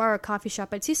at a bar or coffee shop,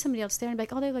 I'd see somebody else there and be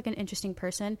like, oh, they're like an interesting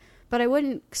person. But I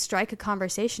wouldn't strike a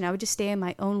conversation. I would just stay in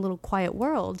my own little quiet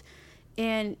world.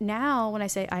 And now when I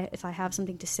say, if I have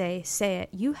something to say, say it,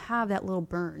 you have that little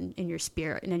burn in your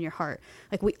spirit and in your heart.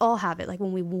 Like we all have it. Like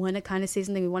when we want to kind of say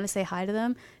something, we want to say hi to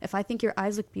them. If I think your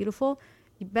eyes look beautiful,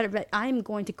 you better bet I'm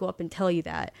going to go up and tell you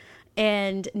that.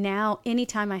 And now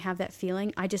anytime I have that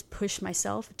feeling, I just push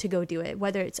myself to go do it,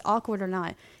 whether it's awkward or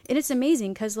not. And it's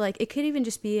amazing because like it could even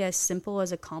just be as simple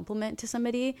as a compliment to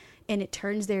somebody, and it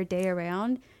turns their day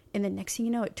around. And then next thing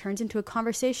you know, it turns into a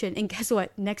conversation. And guess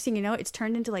what? Next thing you know, it's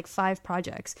turned into like 5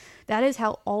 projects. That is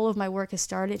how all of my work has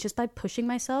started, just by pushing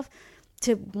myself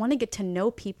to want to get to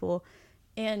know people.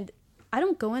 And I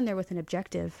don't go in there with an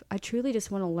objective. I truly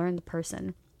just want to learn the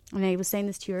person. And I was saying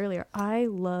this to you earlier. I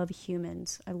love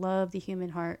humans. I love the human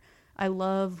heart. I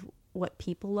love what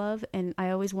people love. And I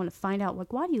always want to find out,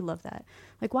 like, why do you love that?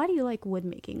 Like, why do you like wood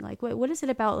making? Like, what is it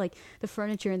about, like, the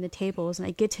furniture and the tables? And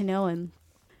I get to know him.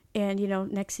 And, you know,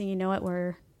 next thing you know it,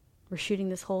 we're shooting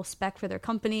this whole spec for their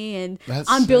company. And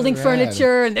I'm building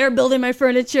furniture, and they're building my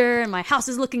furniture, and my house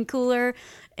is looking cooler.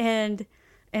 And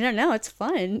I don't know, it's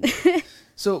fun.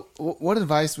 So what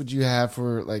advice would you have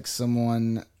for, like,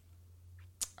 someone...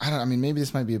 I mean, maybe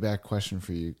this might be a bad question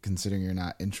for you, considering you're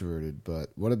not introverted, but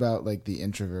what about like the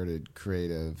introverted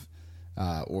creative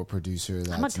or producer?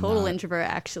 I'm a total introvert,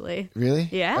 actually. Really?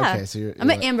 Yeah. Okay, so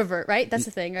I'm an ambivert, right? That's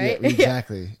the thing, right? Yeah,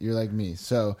 exactly. You're like me.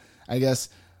 So I guess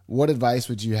what advice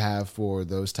would you have for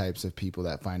those types of people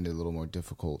that find it a little more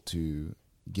difficult to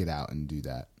get out and do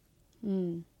that?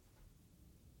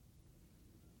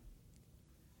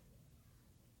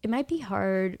 It might be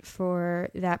hard for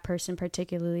that person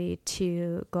particularly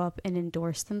to go up and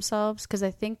endorse themselves, because I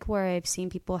think where I've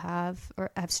seen people have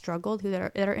struggled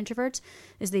that are introverts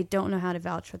is they don't know how to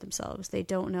vouch for themselves. They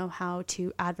don't know how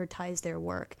to advertise their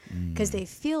work, because they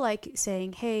feel like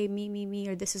saying, hey, me,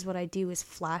 or this is what I do is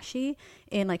flashy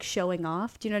and like showing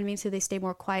off. Do you know what I mean? So they stay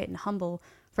more quiet and humble.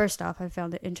 First off, I've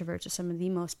found that introverts are some of the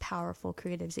most powerful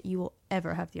creatives that you will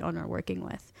ever have the honor of working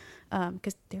with,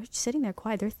 because they're sitting there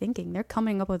quiet, they're thinking, they're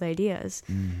coming up with ideas.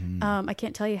 I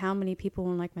can't tell you how many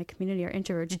people in like my community are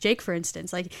introverts. Jake, for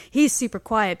instance, like he's super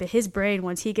quiet, but his brain,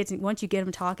 once you get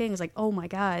him talking, is like, oh my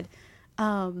God.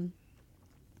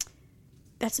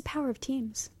 That's the power of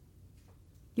teams.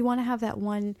 You want to have that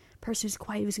one person who's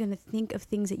quiet, who's going to think of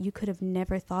things that you could have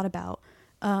never thought about.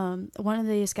 one of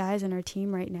these guys in our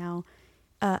team right now,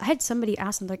 I had somebody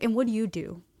ask him like, and what do you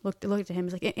do? Looked at him,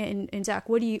 he's like, and Zach,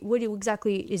 what do you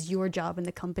exactly is your job in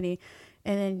the company?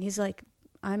 And then he's like,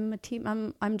 I'm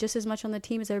just as much on the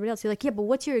team as everybody else. He's like, yeah, but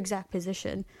what's your exact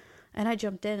position? And I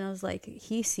jumped in and I was like,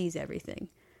 he sees everything.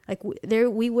 Like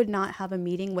we would not have a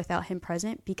meeting without him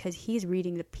present, because he's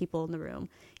reading the people in the room.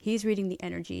 He's reading the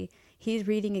energy. He's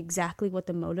reading exactly what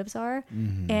the motives are.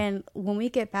 Mm-hmm. And when we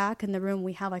get back in the room,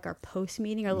 we have like our post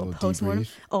meeting, our little post mortem.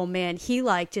 Oh man, he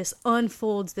like just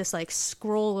unfolds this like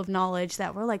scroll of knowledge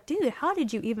that we're like, dude, how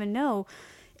did you even know?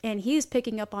 And he's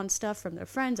picking up on stuff from their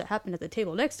friends that happened at the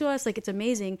table next to us. Like, it's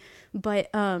amazing. But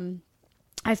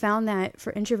I found that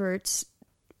for introverts,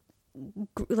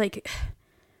 like,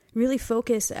 really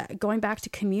focus, going back to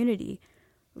community,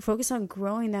 focus on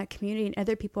growing that community and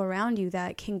other people around you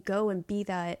that can go and be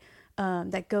that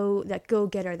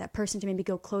go-getter, that person to maybe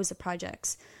go close the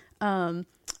projects.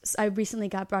 So I recently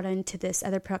got brought into this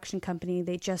other production company.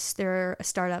 They're a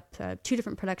startup, 2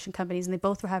 different production companies, and they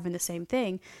both were having the same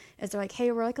thing. As they're like,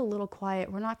 hey, we're like a little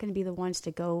quiet. We're not going to be the ones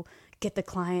to go get the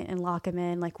client and lock them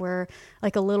in. Like, we're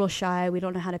like a little shy. We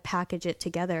don't know how to package it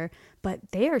together. But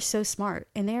they are so smart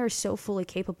and they are so fully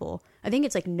capable. I think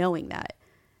it's like knowing that.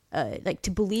 Like,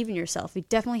 to believe in yourself, you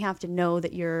definitely have to know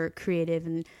that you're creative.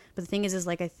 But the thing is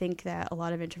like, I think that a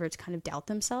lot of introverts kind of doubt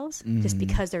themselves just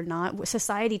because they're not.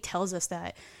 Society tells us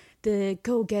that the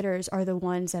go-getters are the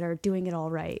ones that are doing it all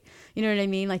right. You know what I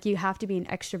mean? Like, you have to be an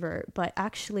extrovert, but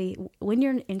actually when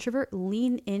you're an introvert,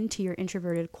 lean into your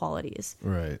introverted qualities.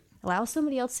 Right. Allow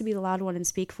somebody else to be the loud one and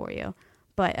speak for you.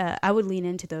 But I would lean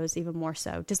into those even more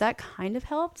so. Does that kind of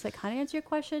help? Does that kind of answer your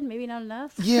question? Maybe not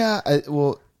enough. Yeah.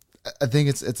 I think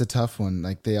it's a tough one.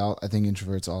 Like, I think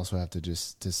introverts also have to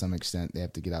just, to some extent, they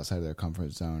have to get outside of their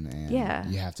comfort zone,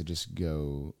 and you have to just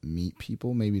go meet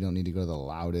people. Maybe you don't need to go to the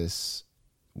loudest,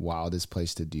 wildest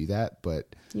place to do that,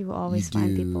 but you will always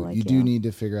find people like you. You do need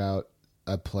to figure out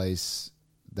a place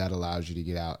that allows you to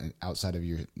get out and outside of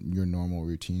your normal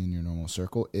routine, your normal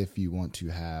circle, if you want to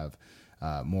have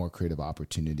more creative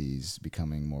opportunities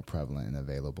becoming more prevalent and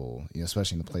available. You know,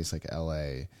 especially in a place like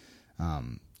LA.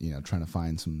 Trying to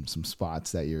find some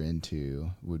spots that you're into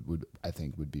would I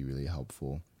think would be really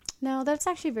helpful. No, that's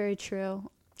actually very true.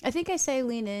 I think I say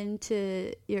lean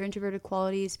into your introverted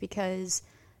qualities because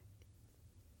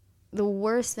the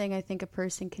worst thing I think a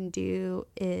person can do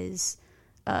is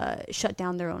shut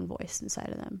down their own voice inside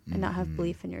of them and not have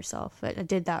belief in yourself. I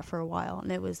did that for a while,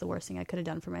 and it was the worst thing I could have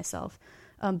done for myself.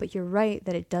 But you're right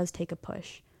that it does take a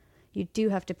push. You do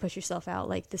have to push yourself out.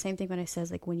 Like, the same thing when I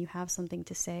says, like, when you have something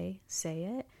to say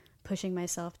it. Pushing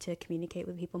myself to communicate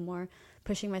with people more,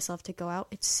 pushing myself to go out.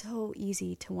 It's so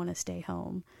easy to want to stay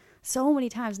home. So many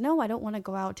times, no, I don't want to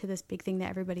go out to this big thing that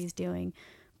everybody's doing.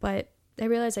 But I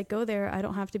realize I go there, I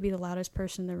don't have to be the loudest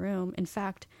person in the room. In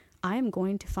fact, I am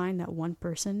going to find that one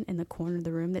person in the corner of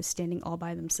the room that's standing all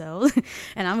by themselves,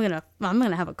 and I'm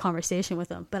gonna have a conversation with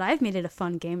them. But I've made it a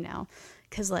fun game now,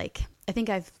 because like, I think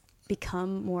I've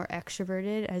become more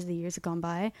extroverted as the years have gone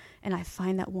by, and I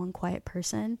find that one quiet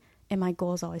person, and my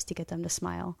goal is always to get them to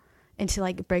smile and to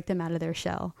like break them out of their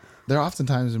shell. They're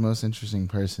oftentimes the most interesting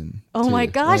person. Oh too. My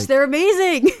gosh, like, they're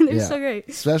amazing. They're so great.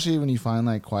 Especially when you find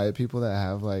like quiet people that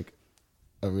have like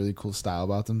a really cool style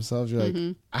about themselves. You're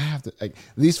like, I have to, like,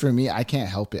 at least for me, I can't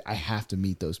help it. I have to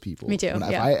meet those people. Me too. If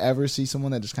I ever see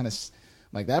someone that just kind of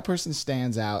like, that person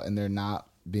stands out and they're not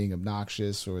being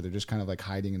obnoxious or they're just kind of like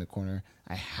hiding in a corner,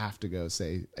 I have to go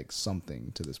say like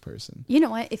something to this person. You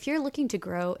know what? If you're looking to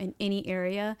grow in any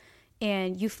area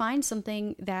and you find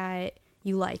something that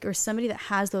you like, or somebody that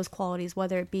has those qualities,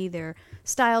 whether it be their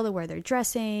style, the way they're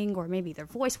dressing, or maybe their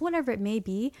voice, whatever it may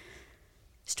be,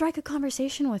 strike a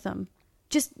conversation with them.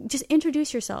 Just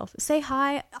introduce yourself. Say,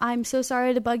 hi, I'm so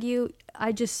sorry to bug you.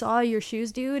 I just saw your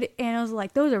shoes, dude. And I was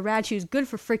like, those are rad shoes. Good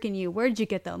for freaking you. Where'd you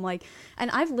get them? Like, and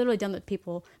I've literally done that with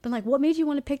people. Been like, what made you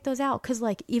want to pick those out? Because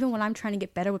like, even when I'm trying to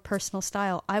get better with personal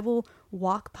style, I will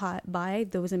walk by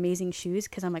those amazing shoes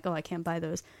because I'm like, oh, I can't buy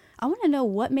those. I want to know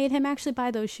what made him actually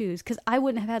buy those shoes, because I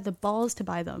wouldn't have had the balls to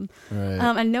buy them. Right.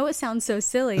 I know it sounds so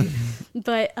silly,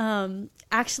 but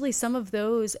actually some of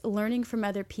those, learning from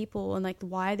other people and like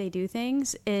why they do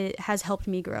things, it has helped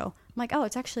me grow. I'm like, oh,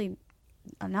 it's actually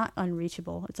not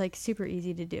unreachable. It's like super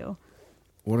easy to do.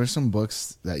 What are some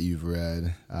books that you've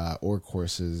read or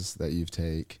courses that you've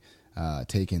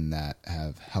taken that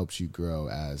have helped you grow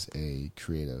as a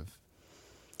creative?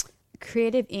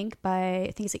 Creative Inc. by,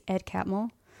 I think it's like Ed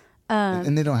Catmull.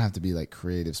 And they don't have to be like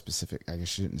creative specific. I guess I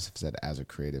shouldn't have said as a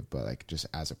creative, but like just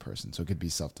as a person. So it could be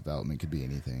self-development, could be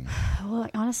anything. Well,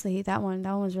 honestly, that one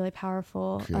was really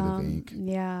powerful. Creative Inc.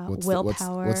 Yeah,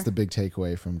 willpower. What's the big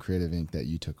takeaway from Creative Inc. that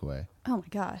you took away? Oh my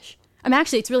gosh.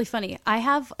 Actually, it's really funny. I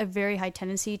have a very high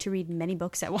tendency to read many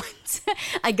books at once.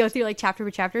 I go through like chapter by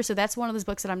chapter. So that's one of those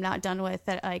books that I'm not done with,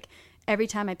 that like every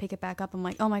time I pick it back up, I'm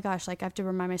like, oh my gosh, like I have to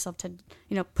remind myself to,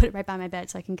 put it right by my bed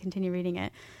so I can continue reading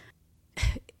it.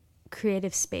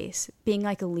 Creative space, being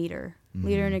like a leader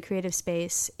in a creative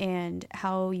space, and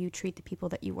how you treat the people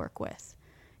that you work with.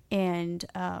 And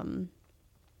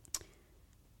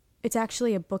it's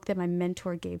actually a book that my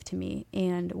mentor gave to me.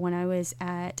 And when I was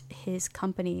at his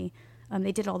company,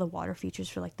 they did all the water features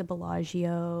for like the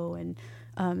Bellagio, and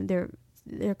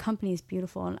their company is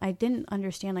beautiful. And I didn't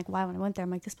understand like why when I went there,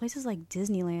 I'm like, this place is like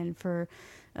Disneyland for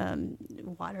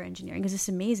water engineering, because it's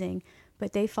amazing.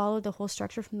 But they followed the whole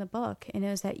structure from the book, and it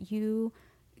was that you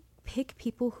pick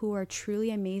people who are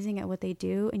truly amazing at what they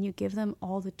do, and you give them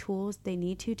all the tools they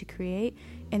need to create,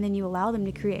 and then you allow them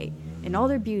to create in all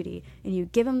their beauty, and you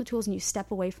give them the tools and you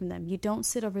step away from them. You don't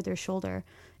sit over their shoulder.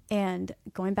 And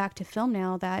going back to film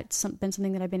now, that's been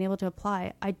something that I've been able to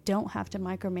apply. I don't have to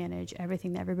micromanage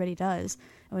everything that everybody does.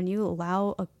 And when you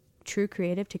allow a true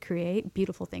creative to create,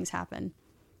 beautiful things happen.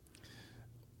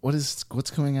 What's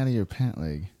coming out of your pant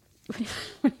leg?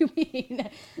 What do you mean?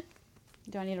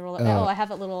 Do I need to roll it? I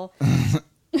have a little. I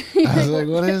was like,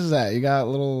 what is that? You got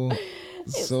little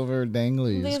silver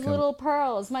danglies. These little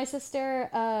pearls. My sister,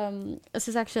 this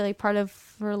is actually like part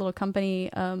of her little company.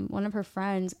 One of her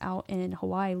friends out in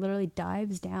Hawaii literally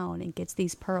dives down and gets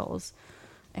these pearls.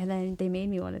 And then they made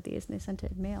me one of these and they sent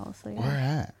it in mail. So yeah. Where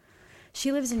at?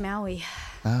 She lives in Maui.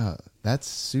 Oh, that's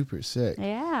super sick.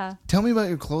 Yeah. Tell me about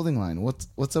your clothing line.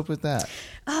 What's up with that?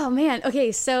 Oh, man.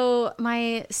 Okay, so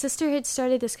my sister had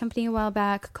started this company a while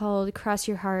back called Cross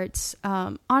Your Hearts.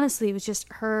 Honestly, it was just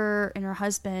her and her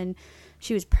husband.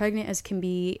 She was pregnant as can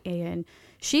be, and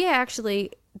she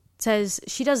actually says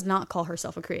she does not call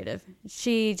herself a creative.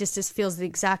 She just feels the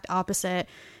exact opposite.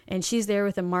 And she's there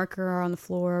with a marker on the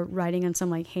floor, writing on some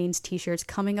like Hanes t-shirts,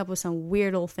 coming up with some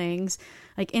weird old things,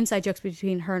 like inside jokes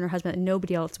between her and her husband that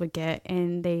nobody else would get.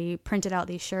 And they printed out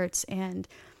these shirts, and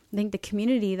I think the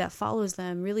community that follows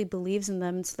them really believes in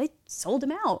them. So they sold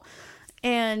them out.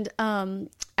 And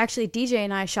actually DJ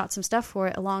and I shot some stuff for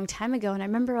it a long time ago. And I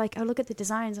remember like I look at the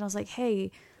designs and I was like,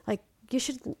 hey, like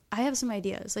I have some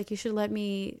ideas. Like you should let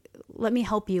me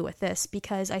help you with this,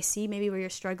 because I see maybe where you're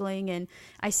struggling, and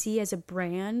I see as a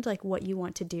brand like what you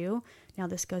want to do. Now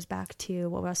this goes back to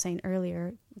what I was saying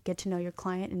earlier, get to know your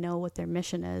client and know what their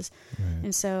mission is. Right.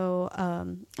 And so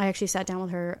I actually sat down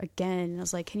with her again and I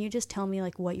was like, can you just tell me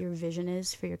like what your vision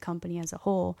is for your company as a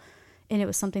whole? And it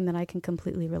was something that I can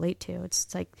completely relate to.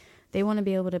 It's like they want to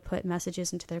be able to put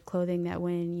messages into their clothing that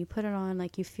when you put it on,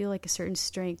 like you feel like a certain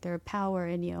strength or power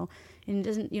in you. And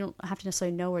you don't have to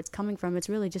necessarily know where it's coming from. It's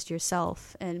really just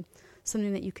yourself, and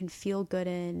something that you can feel good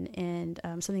in, and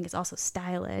something that's also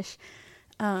stylish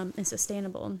and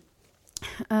sustainable.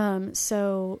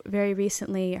 So very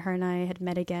recently, her and I had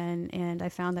met again, and I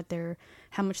found that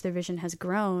how much their vision has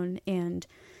grown. And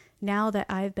now that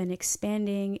I've been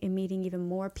expanding and meeting even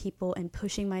more people and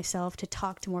pushing myself to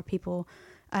talk to more people,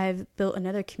 I've built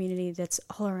another community that's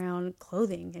all around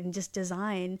clothing and just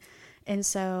design. And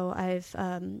so I've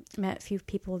met a few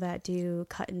people that do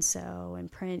cut and sew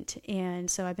and print. And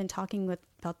so I've been talking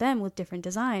about them with different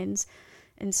designs.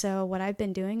 And so what I've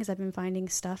been doing is I've been finding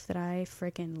stuff that I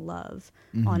freaking love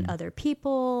on other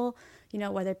people,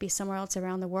 whether it be somewhere else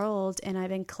around the world. And I've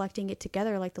been collecting it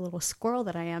together like the little squirrel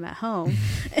that I am at home.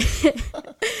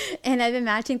 And I've been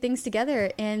matching things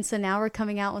together. And so now we're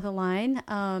coming out with a line.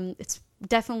 It's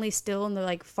definitely still in the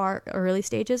like far early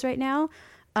stages right now.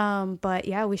 But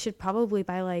yeah, we should probably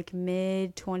by like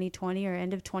mid 2020 or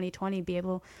end of 2020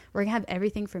 we're gonna have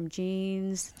everything from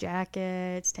jeans,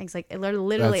 jackets, tanks, like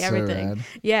literally That's everything. So rad.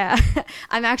 Yeah.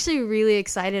 I'm actually really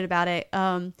excited about it.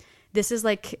 This is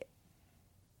like,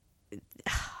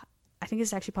 I think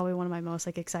it's actually probably one of my most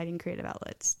like exciting creative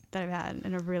outlets that I've had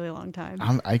in a really long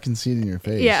time. I can see it in your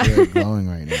face. Yeah. You're like glowing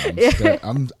right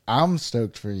now. I'm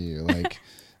stoked for you. Like,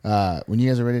 when you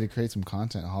guys are ready to create some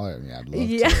content, holler at me. I'd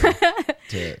love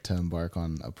to embark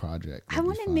on a project. I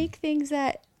want to make things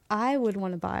that I would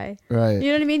want to buy. Right. You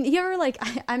know what I mean? You ever like,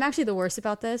 I'm actually the worst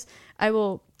about this. I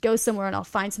will go somewhere and I'll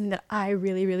find something that I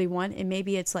really, really want. And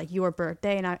maybe it's like your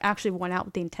birthday and I actually went out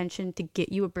with the intention to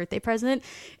get you a birthday present.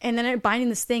 And then I'm buying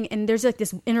this thing and there's like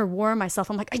this inner war in myself.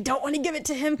 I'm like, I don't want to give it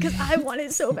to him because I want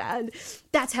it so bad.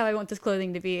 That's how I want this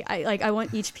clothing to be. I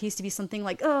want each piece to be something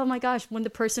like, oh my gosh, when the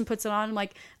person puts it on, I'm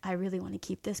like, I really want to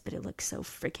keep this, but it looks so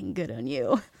freaking good on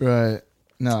you. Right.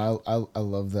 No, I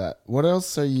love that. What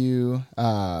else are you,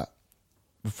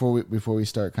 before we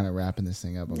start kind of wrapping this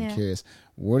thing up, I'm curious,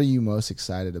 what are you most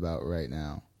excited about right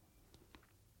now?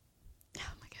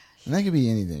 Oh my gosh. And that could be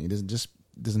anything. It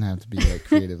doesn't have to be like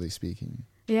creatively speaking.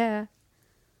 Yeah.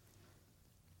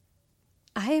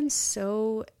 I am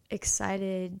so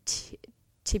excited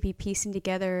to be piecing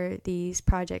together these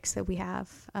projects that we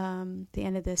have the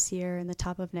end of this year and the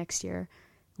top of next year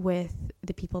with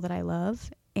the people that I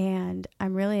love. And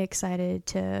I'm really excited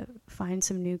to find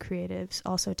some new creatives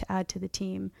also to add to the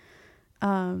team.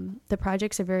 The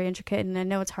projects are very intricate, and I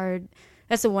know it's hard.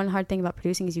 That's the one hard thing about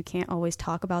producing is you can't always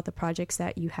talk about the projects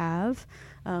that you have.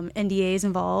 NDAs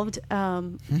involved.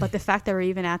 But the fact that we're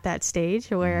even at that stage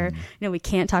where we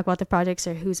can't talk about the projects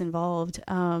or who's involved,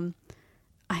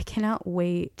 I cannot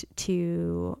wait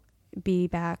to be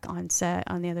back on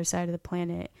set on the other side of the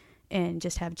planet and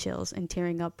just have chills and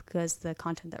tearing up because the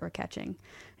content that we're catching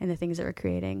and the things that we're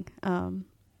creating.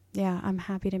 I'm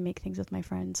happy to make things with my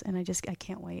friends, and I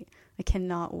can't wait. I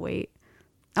cannot wait.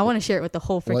 I want to share it with the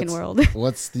whole freaking world.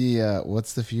 What's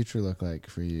the future look like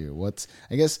for you?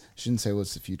 I guess I shouldn't say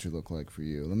what's the future look like for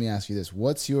you. Let me ask you this.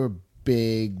 What's your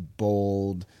big,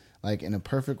 bold, like in a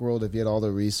perfect world, if you had all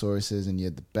the resources and you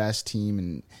had the best team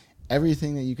and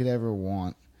everything that you could ever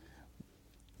want,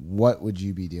 what would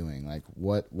you be doing? Like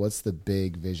what's the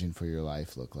big vision for your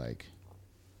life look like?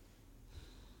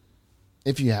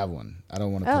 If you have one. I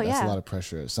don't want to put that's a lot of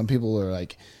pressure. Some people are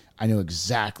like, I know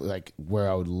exactly like where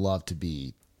I would love to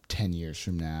be 10 years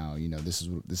from now. This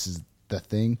is the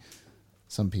thing.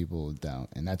 Some people don't,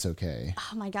 and that's okay.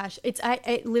 Oh my gosh.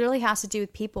 It literally has to do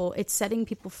with people. It's setting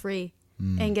people free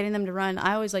and getting them to run.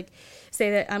 I always like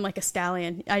say that I'm like a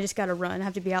stallion. I just got to run. I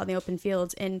have to be out in the open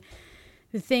fields. And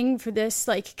the thing for this,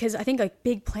 like, because I think like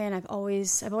big plan, I've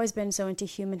always been so into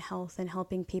human health and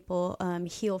helping people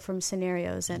heal from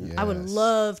scenarios. And I would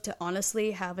love to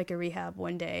honestly have like a rehab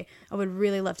one day. I would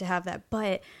really love to have that.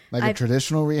 But like a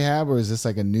traditional rehab, or is this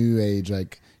like a new age,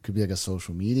 like could be like a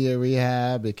social media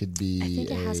rehab? It could be. I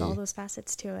think it has all those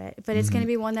facets to it, but it's going to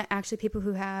be one that actually people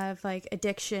who have like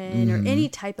addiction or any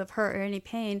type of hurt or any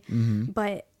pain,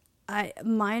 but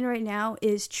mine right now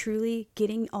is truly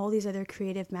getting all these other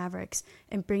creative mavericks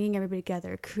and bringing everybody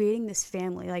together, creating this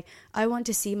family. Like I want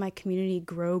to see my community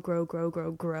grow,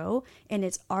 and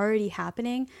it's already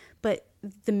happening. But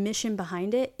the mission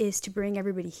behind it is to bring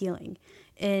everybody healing.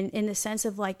 And in the sense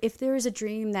of like, if there is a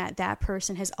dream that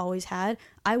person has always had,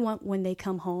 I want when they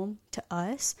come home to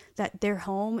us, that they're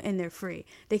home and they're free.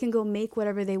 They can go make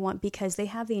whatever they want because they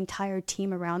have the entire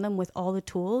team around them with all the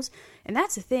tools. And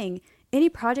that's the thing. Any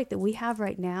project that we have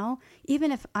right now,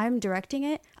 even if I'm directing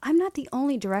it, I'm not the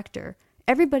only director.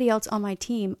 Everybody else on my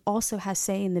team also has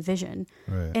say in the vision.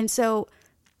 Right. And so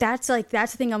that's the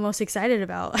thing I'm most excited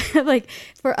about. Like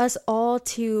for us all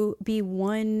to be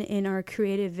one in our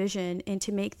creative vision and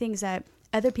to make things that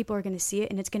other people are going to see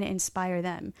it and it's going to inspire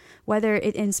them. Whether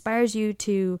it inspires you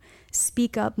to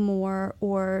speak up more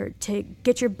or to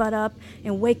get your butt up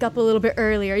and wake up a little bit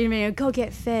earlier, go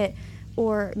get fit,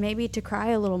 or maybe to cry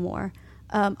a little more.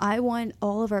 I want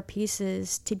all of our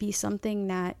pieces to be something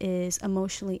that is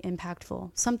emotionally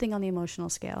impactful, something on the emotional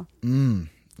scale. All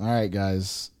right,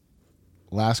 guys.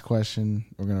 Last question.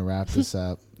 We're going to wrap this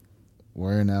up.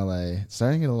 We're in LA. It's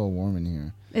starting to get a little warm in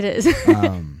here. It is.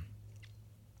 The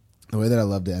way that I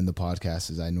love to end the podcast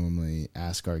is I normally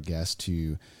ask our guests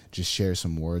to just share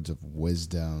some words of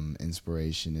wisdom,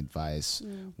 inspiration, advice,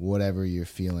 whatever you're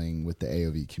feeling with the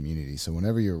AOV community. So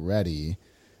whenever you're ready,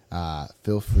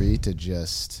 feel free to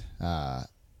just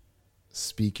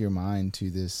speak your mind to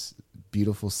this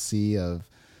beautiful sea of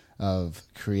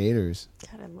creators.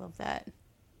 God, I love that.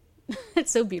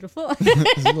 It's so beautiful.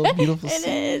 It's a little beautiful sea.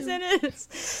 It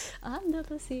is. Under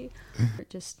the sea.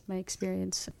 Just my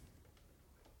experience.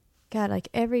 God, like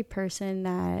every person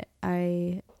that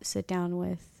I sit down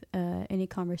with, any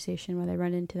conversation, whether I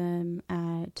run into them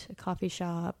at a coffee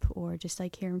shop or just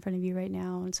like here in front of you right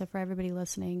now. And so for everybody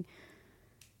listening,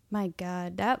 my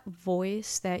God, that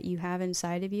voice that you have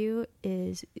inside of you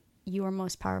is your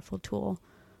most powerful tool.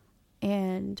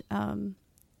 And I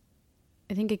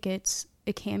think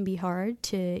it can be hard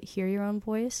to hear your own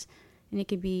voice, and it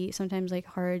can be sometimes like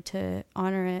hard to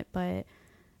honor it, but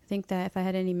think that if I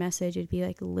had any message, it'd be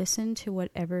like, listen to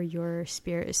whatever your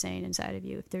spirit is saying inside of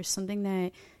you. If there's something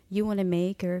that you want to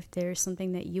make, or if there's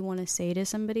something that you want to say to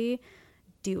somebody,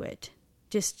 do it.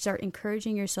 Just start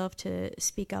encouraging yourself to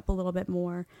speak up a little bit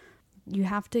more. You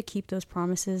have to keep those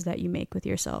promises that you make with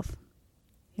yourself.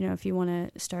 You know, if you want to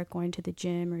start going to the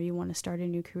gym, or you want to start a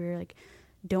new career, like,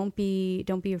 don't be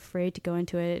afraid to go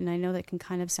into it. And I know that can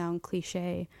kind of sound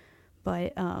cliche,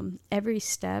 but every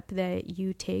step that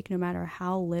you take, no matter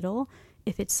how little,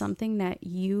 if it's something that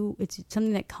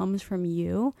comes from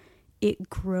you, it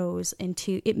grows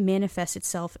into, it manifests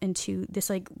itself into this,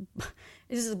 like,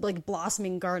 this is like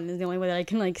blossoming garden is the only way that I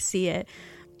can like see it.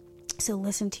 So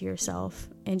listen to yourself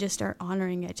and just start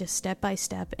honoring it, just step by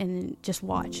step, and just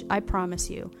watch. I promise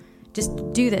you, just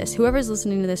do this. Whoever's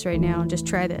listening to this right now, just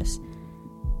try this.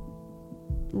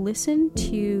 Listen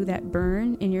to that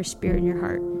burn in your spirit and your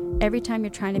heart. Every time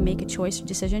you're trying to make a choice or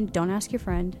decision, don't ask your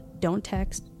friend, don't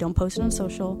text, don't post it on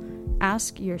social.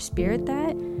 Ask your spirit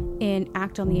that and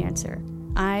act on the answer.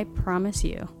 I promise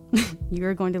you,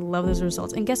 you're going to love those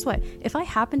results. And guess what? If I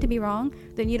happen to be wrong,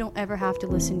 then you don't ever have to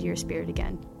listen to your spirit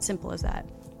again. Simple as that.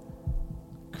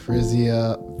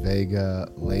 Crizia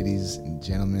Vega, ladies and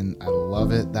gentlemen, I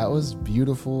love it. That was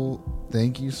beautiful.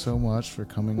 Thank you so much for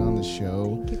coming on the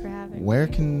show. Thank you for having me. Where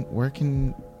can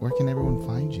everyone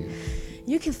find you?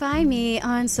 You can find me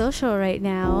on social right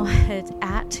now. It's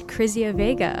at Crizia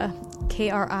Vega,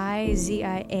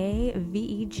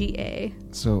 KRIZIAVEGA.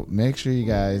 So make sure you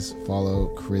guys follow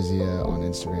Crizia on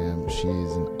Instagram. She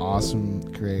is an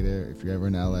awesome creator. If you're ever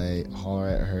in LA, holler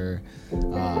at her.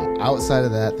 Outside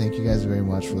of that, thank you guys very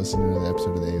much for listening to the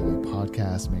episode of the AOV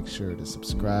podcast. Make sure to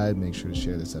subscribe. Make sure to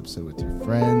share this episode with your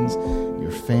friends,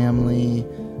 your family,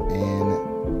 and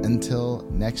until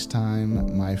next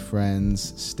time, my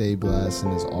friends, stay blessed,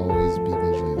 and as always, be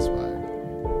visually inspired.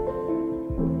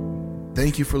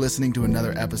 Thank you for listening to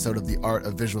another episode of the Art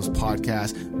of Visuals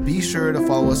podcast. Be sure to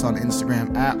follow us on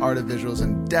Instagram at Art of Visuals,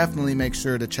 and definitely make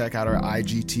sure to check out our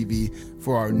IGTV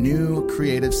for our new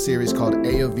creative series called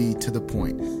AOV to the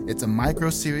Point. It's a micro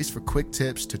series for quick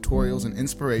tips, tutorials, and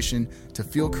inspiration to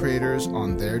fuel creators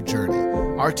on their journey.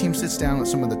 Our team sits down with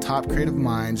some of the top creative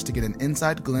minds to get an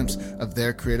inside glimpse of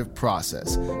their creative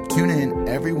process. Tune in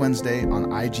every Wednesday on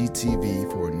IGTV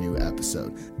for a new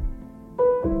episode.